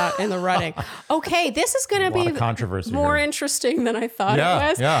 Not in the running. Okay, this is going to be controversy more here. interesting than I thought it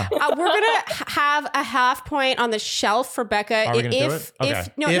was. Yeah. We're going to have a half point on the shelf for Becca. Are we going to do it? Okay.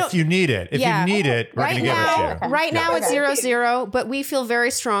 If you need it. If you need it, we're going to give it to you. Right now it's 0-0, but we feel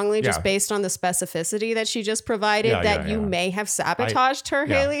very strongly, just based on the specificity that she just provided, that you may have sabotaged her,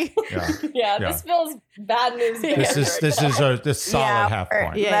 Hayley. Yeah, this feels bad news. This is a solid half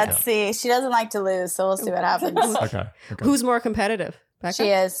point. Let's see. She doesn't like to lose, so we'll see what happens. Okay. Who's more competitive? Becca? She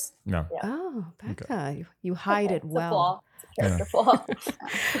is. No. Oh, Becca, you hide it well. It's a character flaw.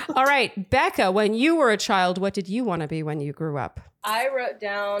 All right, Becca, when you were a child, what did you want to be when you grew up? I wrote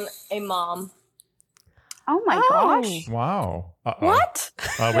down a mom. Oh my gosh. Wow. Uh-oh. What?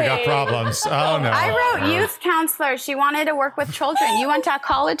 We got problems. Oh no. I wrote youth counselor. She wanted to work with children. You went to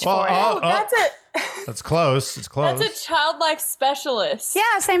college for it. That's it. That's close. It's close. That's a child life specialist.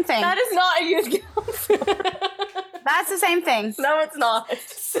 Yeah, same thing. That is not a youth counselor. That's the same thing. No, it's not.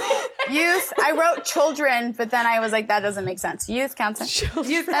 Youth. I wrote children, but then I was like, that doesn't make sense. Youth counselor.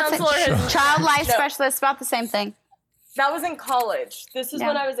 Youth counselor is child life specialist. About the same thing. That was in college. This is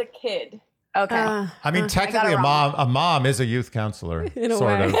when I was a kid. Okay. I mean, technically, a mom is a youth counselor, in a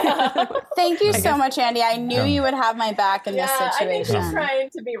sort way. of. Thank you so much, Andy. I knew you would have my back in this situation. I think she's trying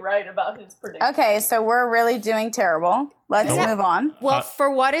to be right about his prediction. Okay, so we're really doing terrible. Let's move on. Well, for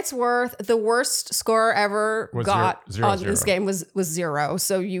what it's worth, the worst score ever got on this game was 0,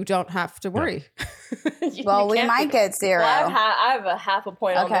 so you don't have to worry. Well, we might get 0. Well, I have a half a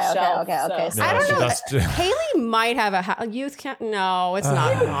point on the shelf. Okay. So. I don't know. Haley might have a youth count. No, it's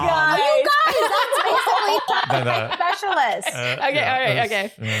not. You guys, that's basically specialist.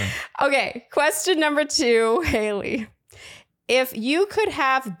 Okay, question number 2, Hayley. If you could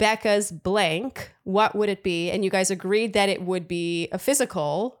have Becca's blank, what would it be? And you guys agreed that it would be a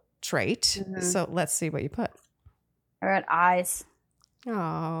physical trait. So let's see what you put. I wrote eyes.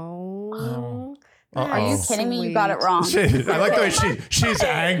 Oh. Are you kidding me? You got it wrong. I like the way she's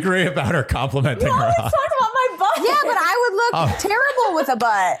angry about her complimenting her eyes. talk about my butt. Yeah, but I would look terrible with a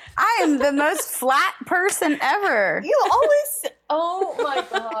butt. I am the most flat person ever. You always. Oh my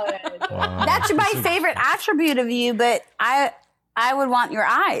god. Wow. That's my favorite attribute of you, but I would want your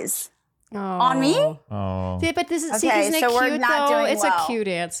eyes. On me? Oh. Yeah, but this is Okay, isn't it so cute we're not though? doing It's well. a cute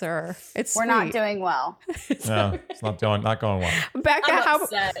answer. It's We're not doing well. No, it's not going well. Becca, I'm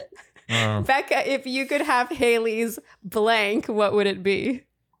upset. Becca, if you could have Hayley's blank, what would it be?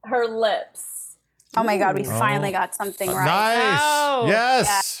 Her lips. Oh my God, we finally got something right. Nice. Oh.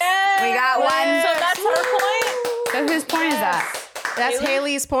 Yes. We got one. So that's her point. So whose point is that? That's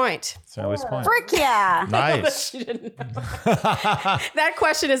Haley's point. Sally's point. Frick yeah. Nice. That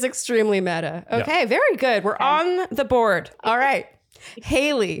question is extremely meta. Okay, very good. We're on the board. All right.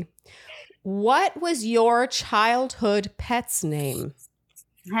 Hayley, what was your childhood pet's name?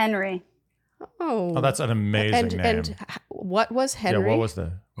 Henry. Oh, Oh, that's an amazing name. And what was Henry? Yeah, what was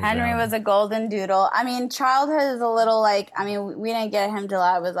the Henry was a golden doodle. I mean, childhood is a little like, I mean, we didn't get him till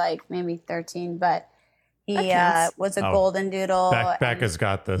I was like maybe 13, but he was a golden doodle. Becca's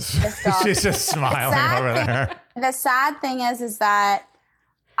got this. She's just smiling over there. The sad thing is that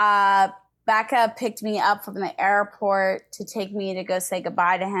Becca picked me up from the airport to take me to go say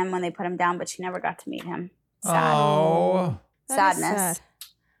goodbye to him when they put him down, but she never got to meet him. Sad. Oh. Sadness.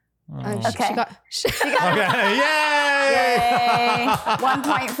 Sad. Okay. She got Okay. Yay! 1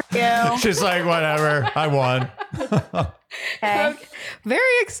 point for you. She's like, whatever. I won. Okay.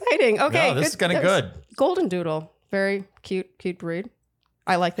 very exciting. Okay, No, this is kind of good. Golden doodle, very cute breed.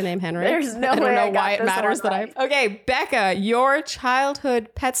 I like the name Henry. There's no I don't way know I got why it this matters one that right. Okay, Becca, your childhood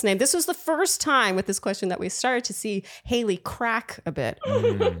pet's name. This was the first time with this question that we started to see Hayley crack a bit.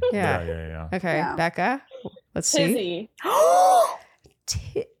 Yeah. Okay, Yeah. Becca, let's see.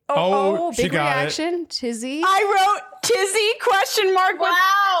 Tizzy. Oh, she big got it. reaction. Tizzy. I wrote Tizzy ?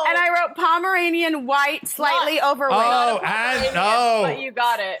 Wow. And I wrote Pomeranian white, slightly overweight. Oh, and But you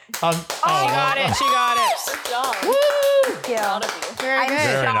got it. She got it. Good job. Thank you. Proud of you. Very I'm good.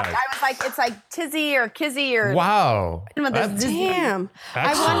 Very shocked. nice. I was like, it's like Tizzy or Kizzy or Wow. with this Damn.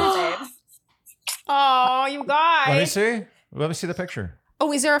 Excellent. I wanted. Oh, you guys. Let me see. Let me see the picture.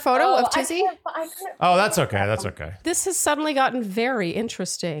 Oh, is there a photo of Tizzy? I couldn't Oh, that's okay. That's okay. This has suddenly gotten very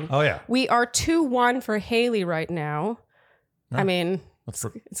interesting. Oh, yeah. We are 2-1 for Hayley right now. I mean, it's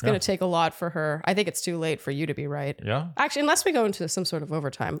going to take a lot for her. I think it's too late for you to be right. Yeah. Actually, unless we go into some sort of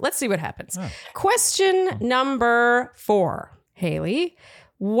overtime. Let's see what happens. Question number 4, Hayley.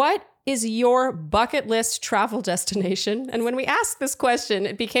 What is your bucket list travel destination? And when we asked this question,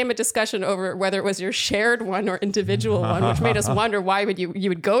 it became a discussion over whether it was your shared one or individual one, which made us wonder why would you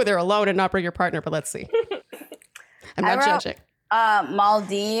would go there alone and not bring your partner. But let's see. I'm not judging.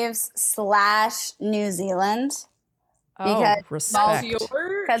 Maldives / New Zealand. Oh, respect.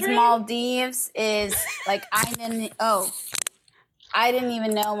 Because Maldives is like I didn't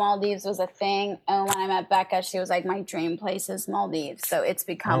even know Maldives was a thing. And when I met Becca, she was like, my dream place is Maldives. So it's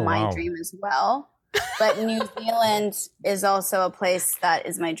become my dream as well. But New Zealand is also a place that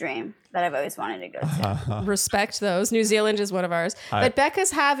is my dream that I've always wanted to go to. Respect those. New Zealand is one of ours. But Becca's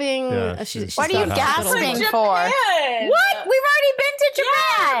having... she's What are you got a gasping little- for? Japan. What? We've already been to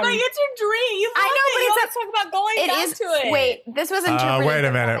Japan. But it's your dream. You I know, but you it's always talk about going back to it. Wait, this was interpreted. Wait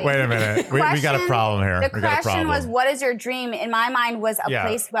a minute. Wait a minute. We got a problem here. The We got a question problem. was, what is your dream? In my mind was a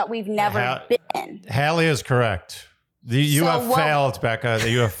place that we've never been. Haley is correct. You have failed, Becca.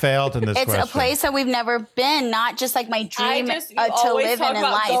 You have failed in this It's question. a place that we've never been, not just like my dream You to always live talk in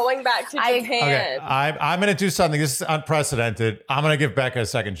about life. going back to Japan. Okay, I'm going to do something. This is unprecedented. I'm going to give Becca a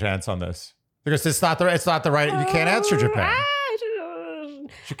second chance on this because it's not the right. You can't answer Japan.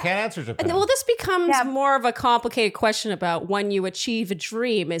 She can't answer Japan. Well, this becomes more of a complicated question about when you achieve a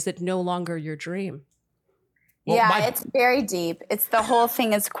dream. Is it no longer your dream? Well, it's very deep. It's the whole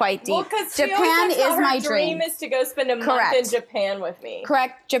thing is quite deep. Well, because Japan is my dream. dream. Is to go spend a month in Japan with me.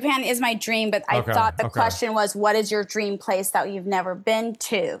 Correct. Japan is my dream, but I thought the question was, what is your dream place that you've never been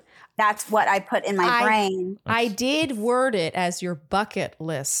to? That's what I put in my brain. I did word it as your bucket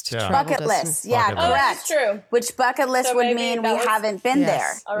list. Yeah. Bucket list. Yeah, Bucket correct. That's true. Which bucket list So would maybe mean that we was- haven't been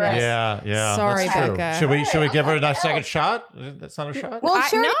there. All right. Yeah. Sorry, that's true. Becca. Should we give her a second shot? That's not a shot. Well,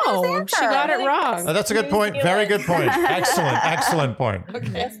 sure. No, she got it wrong. That's a good point. Very good point. Excellent point.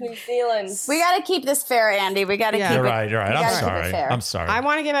 Yes, New Zealand. We got to keep this fair, Andy. We got to keep You're it. right. we gotta keep it fair. I'm sorry. I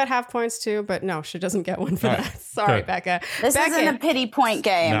want to give out half points too, but no, she doesn't get one for All that. right. Sorry, Good. Becca. This Becca, isn't a pity point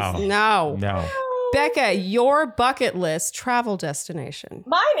game. No. Becca, your bucket list travel destination.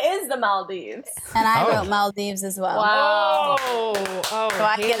 Mine is the Maldives. And I wrote Maldives as well. Wow. Oh, So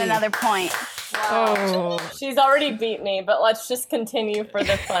I get another point. Oh, She's already beat me, but let's just continue for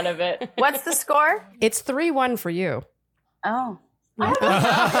the fun of it. What's the score? it's 3-1 for you. Oh. You said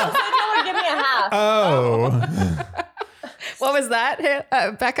you would give me a half. Oh. What was that,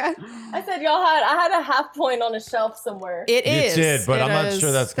 Becca? I said I had a half point on a shelf somewhere. It is. You did, but It I'm not is.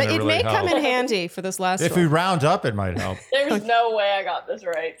 sure that's going to It really may help. come in handy for this last If one. we round up, it might help. There's no way I got this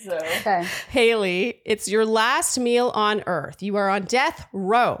right. So Okay. Hayley, it's your last meal on Earth. You are on death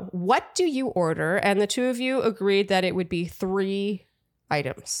row. What do you order? And the two of you agreed that it would be 3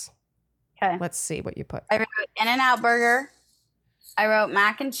 items. Okay. Let's see what you put. I wrote In-N-Out Burger. I wrote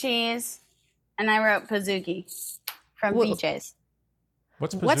mac and cheese. And I wrote Pizookie from Whoa. BJ's.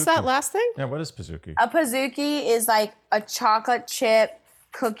 What's that last thing? Yeah, what is Pizookie? A Pizookie is like a chocolate chip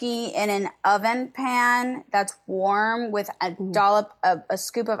cookie in an oven pan that's warm with a dollop of a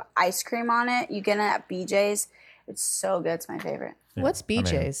scoop of ice cream on it. You get it at BJ's. It's so good. It's my favorite. What's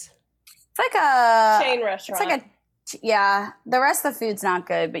BJ's? It's like a chain restaurant. It's like a Yeah, the rest of the food's not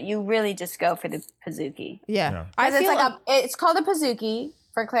good, but you really just go for the pizookie. Yeah. Because it's like it's called a pizookie,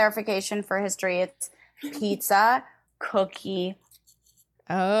 for clarification, for history. It's pizza, cookie.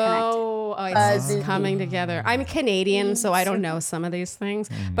 It's coming together. I'm Canadian, so I don't know some of these things.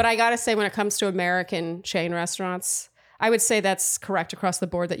 But I got to say, when it comes to American chain restaurants, I would say that's correct across the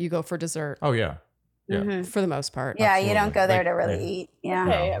board that you go for dessert. Oh, yeah. Yeah. For the most part. Yeah, absolutely. You don't go there to really eat. Yeah.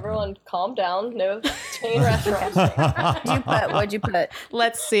 Okay, everyone calm down. No chain restaurants. What'd you put?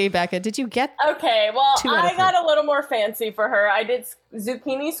 Let's see, Becca. Did you get Okay, well, I 2 got a little more fancy for her. I did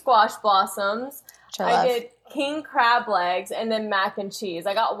zucchini squash blossoms. I did king crab legs and then mac and cheese.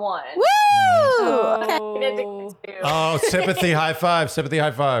 I got 1. Woo! Oh, sympathy high five. Sympathy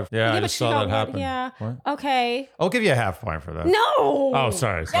high five. Yeah, I just saw that happen. Yeah. What? Okay. I'll give you a half point for that. No. Oh,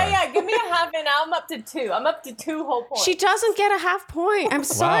 sorry. Yeah, give me a half and now I'm up to 2. I'm up to 2 whole points. She doesn't get a half point. I'm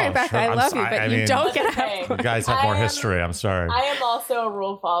sorry, Wow, Becca. sure. I love you, but you don't get a half point. You guys have more history. I'm sorry. I am also a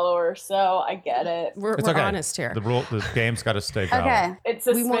rule follower, so I get it. We're okay. honest here. The game's got to stay valid. Okay. It's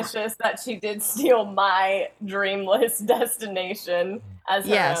suspicious that she did steal my dream list destination as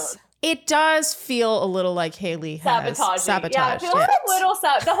her own. It does feel a little like Hayley has sabotage. Yeah, it feels a little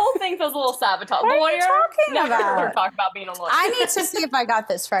the whole thing feels a little sabotage. What are you talking about? Never talk about being a lawyer. I need to see if I got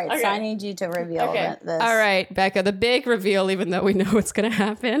this right, Okay. so I need you to reveal this. All right, Becca, the big reveal, even though we know what's going to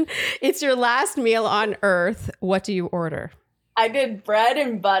happen. It's your last meal on Earth. What do you order? I did bread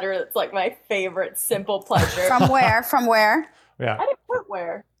and butter. It's like my favorite simple pleasure. From where? From where? Yeah. I didn't put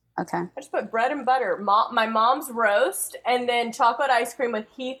where. Okay. I just put bread and butter. My mom's roast, and then chocolate ice cream with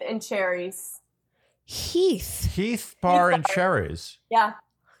Heath and cherries. Heath bar and cherries. Yeah.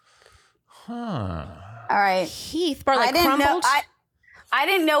 Huh. All right. Heath bar, like I didn't crumbled? I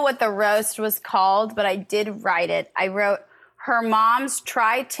didn't know what the roast was called, but I did write it. I wrote her mom's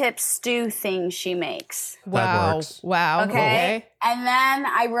tri-tip stew thing she makes. That works. Wow. Okay. And then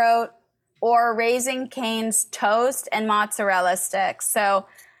I wrote or Raising Cane's toast and mozzarella sticks. So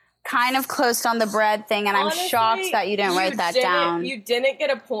kind of close on the bread thing, and honestly, I'm shocked that you didn't write that down. You didn't get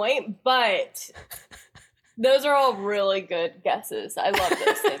a point, but those are all really good guesses. I love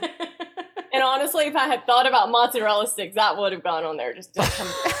those things. And honestly, if I had thought about mozzarella sticks, that would have gone on there. Just didn't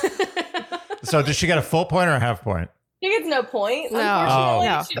come. So did she get a full point or a half point? She gets no point. No. Unfortunately,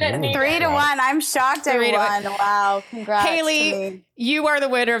 No. she didn't need 3-1. I'm shocked I won. Wow. Congrats. Hayley, to me. you are the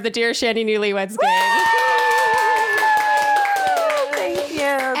winner of the Dear Shandy Newlyweds game. Thank you.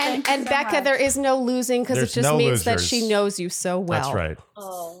 And Becca, much. there is no losing because it There's just no means that losers. she knows you so well. That's right.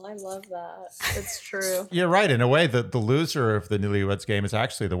 Oh, I love that. It's true. You're right. In a way, the loser of the Newlyweds game is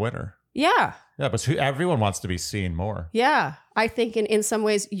actually the winner. Yeah. Yeah, but everyone wants to be seen more. Yeah. I think in some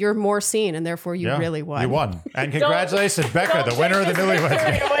ways you're more seen and therefore you really won. You won. And congratulations, Becca, the winner of the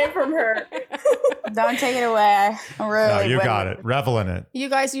Newlyweds game. Away from her. Don't take it away. No, you got it. Revel in it. You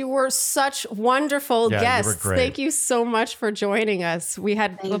guys, you were such wonderful guests. You were great. Thank you so much for joining us. We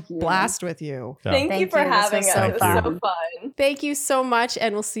had a blast with you. Yeah. Thank you for having us. It was so fun. Thank you so much,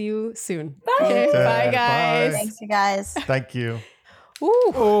 and we'll see you soon. Bye. Okay, bye, guys. Thanks, you guys. Thank you.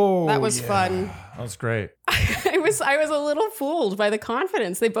 Ooh, that was fun. That was great. I was a little fooled by the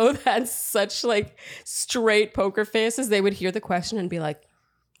confidence. They both had such like straight poker faces. They would hear the question and be like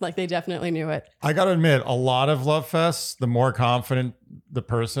they definitely knew it. I got to admit, a lot of love fests, the more confident the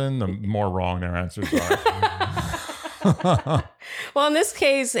person, the more wrong their answers are. Well, in this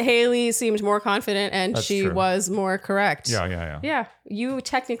case, Hayley seemed more confident and That's she true. was more correct. Yeah. Yeah, you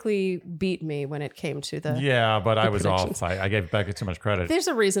technically beat me when it came to the... Yeah, but I was predictions. off. I gave Becca too much credit. There's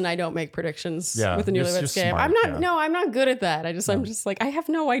a reason I don't make predictions with the you're Newlyweds game. smart, I'm not. yeah. No, I'm not good at that. I'm just like I have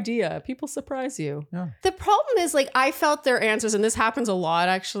no idea. People surprise you. Yeah. The problem is like I felt their answers, and this happens a lot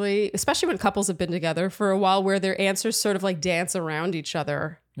actually, especially when couples have been together for a while, where their answers sort of like dance around each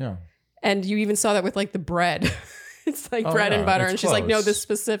other. Yeah. And you even saw that with like the bread. It's like Oh, bread and yeah, butter, it's and she's like, no, close. this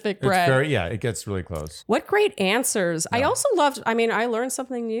specific It's bread. it gets really close. What great answers. I also loved, I learned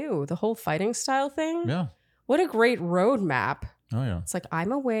something new. The whole fighting style thing. Yeah. What a great roadmap. Oh, yeah. It's like,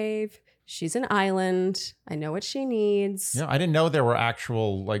 I'm a wave. She's an island. I know what she needs. Yeah, I didn't know there were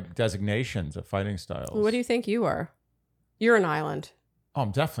actual like designations of fighting styles. What do you think you are? You're an island. Oh,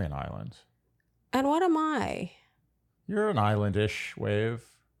 I'm definitely an island. And what am I? You're an islandish wave.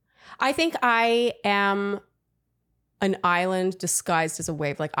 I think I am an island disguised as a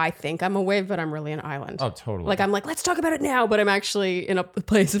wave. Like I think I'm a wave, but I'm really an island. Oh, totally. Like I'm like, let's talk about it now, but I'm actually in a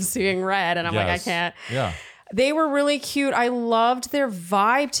place of seeing red and I'm like, I Yes. can't. Yeah. They were really cute. I loved their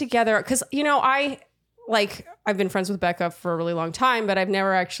vibe together. Because, I've been friends with Becca for a really long time, but I've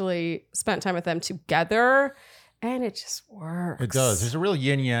never actually spent time with them together. And it just works. It does. There's a real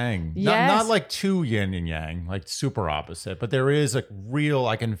yin yang. Yes. Not like too yin and yang, like super opposite, but there is a real,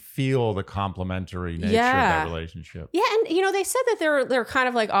 I can feel the complementary nature of that relationship. Yeah, and you know, they said that they're kind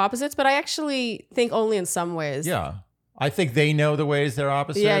of like opposites, but I actually think only in some ways. Yeah. I think they know the ways they're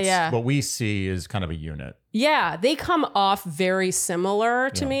opposites. Yeah. What we see is kind of a unit. Yeah, they come off very similar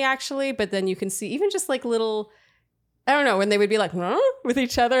to me actually, but then you can see even just like little, I don't know, when they would be like, huh? With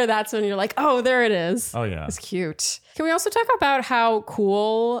each other, that's when you're like, oh, there it is. Oh, yeah. It's cute. Can we also talk about how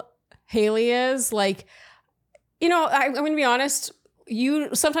cool Hayley is? Like, you know, I'm going to be honest,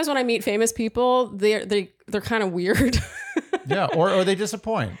 sometimes when I meet famous people, they're kind of weird. Yeah, or they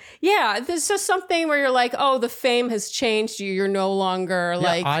disappoint. Yeah, there's just something where you're like, oh, the fame has changed you. You're no longer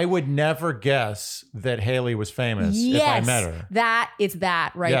like. I would never guess that Hayley was famous if I met her. It's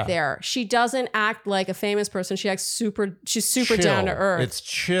that right there. She doesn't act like a famous person. She acts she's super Chill. down to earth. It's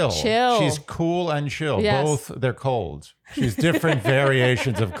chill. Chill. She's cool and chill. Yes. Both, they're cold. She's different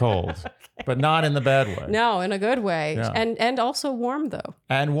variations of cold, but not in the bad way. No, in a good way. Yeah. And also warm though.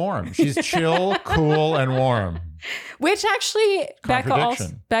 And warm. She's chill, cool, and warm. Which actually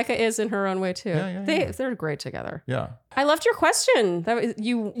Becca is in her own way too. Yeah. They're great together. Yeah. I loved your question. That was,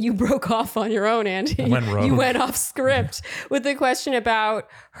 you broke off on your own, Andy. I went rogue. You went off script with the question about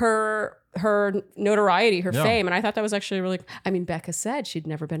her notoriety, her fame. And I thought that was actually really, I mean, Becca said she'd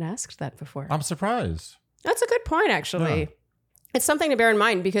never been asked that before. I'm surprised. That's a good point, actually. Yeah. It's something to bear in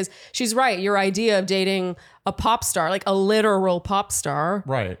mind because she's right. Your idea of dating a pop star, like a literal pop star,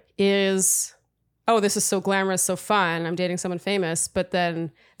 Right. is, oh, this is so glamorous, so fun. I'm dating someone famous. But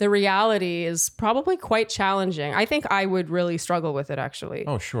then the reality is probably quite challenging. I think I would really struggle with it, actually.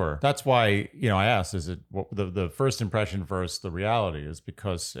 Oh, sure. That's why, I asked, is it the first impression versus the reality is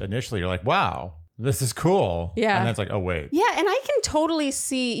because initially you're like, wow, this is cool. Yeah. And then it's like, oh, wait. Yeah. And I can totally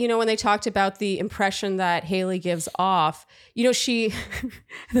see, when they talked about the impression that Hayley gives off, she,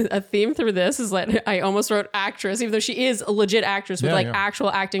 a theme through this is like, I almost wrote actress, even though she is a legit actress with actual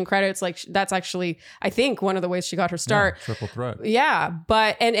acting credits. Like that's actually, I think, one of the ways she got her start. Yeah, triple threat. Yeah.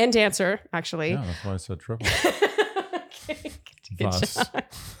 But, and dancer, actually. Yeah, that's why I said triple. Okay. Good job.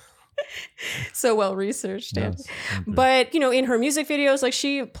 So well researched. Yes, but in her music videos, like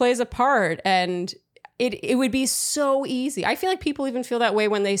she plays a part, and it would be so easy. I feel like people even feel that way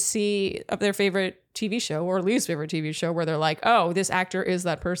when they see their favorite TV show or least favorite TV show, where they're like, oh, this actor is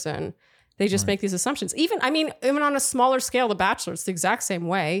that person. They just make these assumptions. Even on a smaller scale, The Bachelor, it's the exact same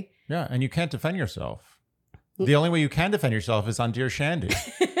way. Yeah, and you can't defend yourself. The only way you can defend yourself is on Dear Shandy.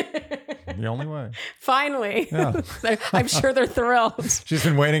 The only way. Finally. Yeah. I'm sure they're thrilled. She's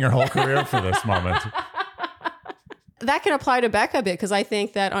been waiting her whole career for this moment. That can apply to Becca a bit, because I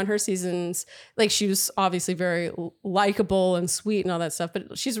think that on her seasons, like she was obviously very likable and sweet and all that stuff,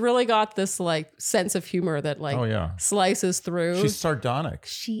 but she's really got this like sense of humor that slices through. She's sardonic.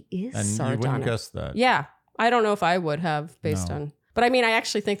 She is and sardonic. You wouldn't guess that. Yeah. I don't know if I would have based on, but I mean, I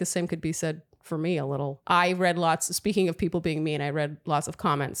actually think the same could be said for me a little. I read speaking of people being mean, I read lots of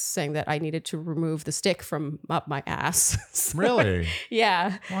comments saying that I needed to remove the stick from up my ass. So, really?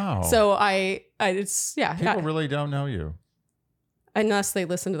 Yeah. Wow. So People really don't know you. Unless they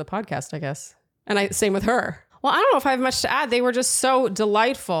listen to the podcast, I guess. And same with her. Well, I don't know if I have much to add. They were just so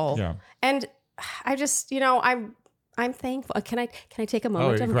delightful. Yeah. And I just, I'm thankful. Can I take a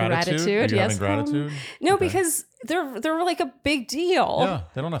moment of gratitude? gratitude? Yes. Gratitude? No, Okay. because they're like a big deal. Yeah,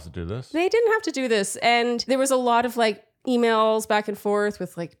 they don't have to do this. They didn't have to do this. And there was a lot of like emails back and forth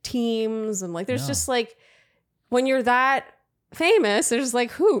with like teams, and like there's just like, when you're that famous, there's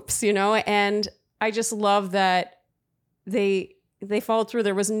like hoops, and I just love that they followed through.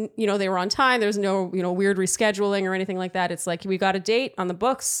 There was, they were on time. There's no, weird rescheduling or anything like that. It's like, we got a date on the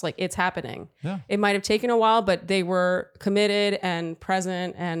books. Like, it's happening. Yeah. It might have taken a while, but they were committed and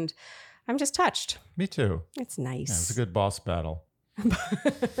present, and I'm just touched. Me too. It's nice. Yeah, it was a good boss battle.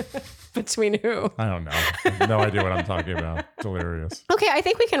 Between who? I don't know. I have no idea what I'm talking about. Delirious. Okay, I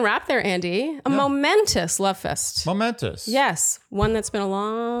think we can wrap there, Andy. A momentous love fest. Momentous. Yes. One that's been a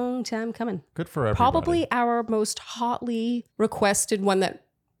long time coming. Good for everybody. Probably our most hotly requested one that,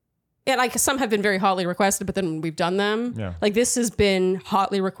 and like some have been very hotly requested, but then we've done them. Yeah. Like this has been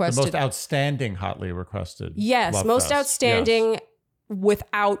hotly requested. The most outstanding hotly requested. Yes. Love most fest. outstanding. Yes.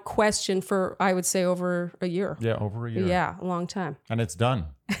 Without question for, I would say, over a year. Yeah, over a year. Yeah, a long time. And it's done.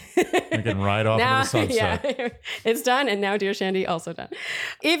 We're getting right off into the sunset. Yeah, it's done. And now Dear Shandy, also done.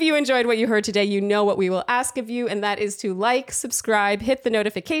 If you enjoyed what you heard today, you know what we will ask of you, and that is to like, subscribe, hit the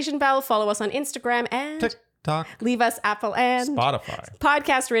notification bell, follow us on Instagram, and TikTok, Leave us Apple and Spotify,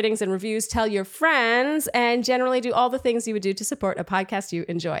 podcast ratings and reviews. Tell your friends, and generally do all the things you would do to support a podcast you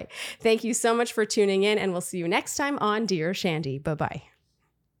enjoy. Thank you so much for tuning in, and we'll see you next time on Dear Shandy. Bye-bye.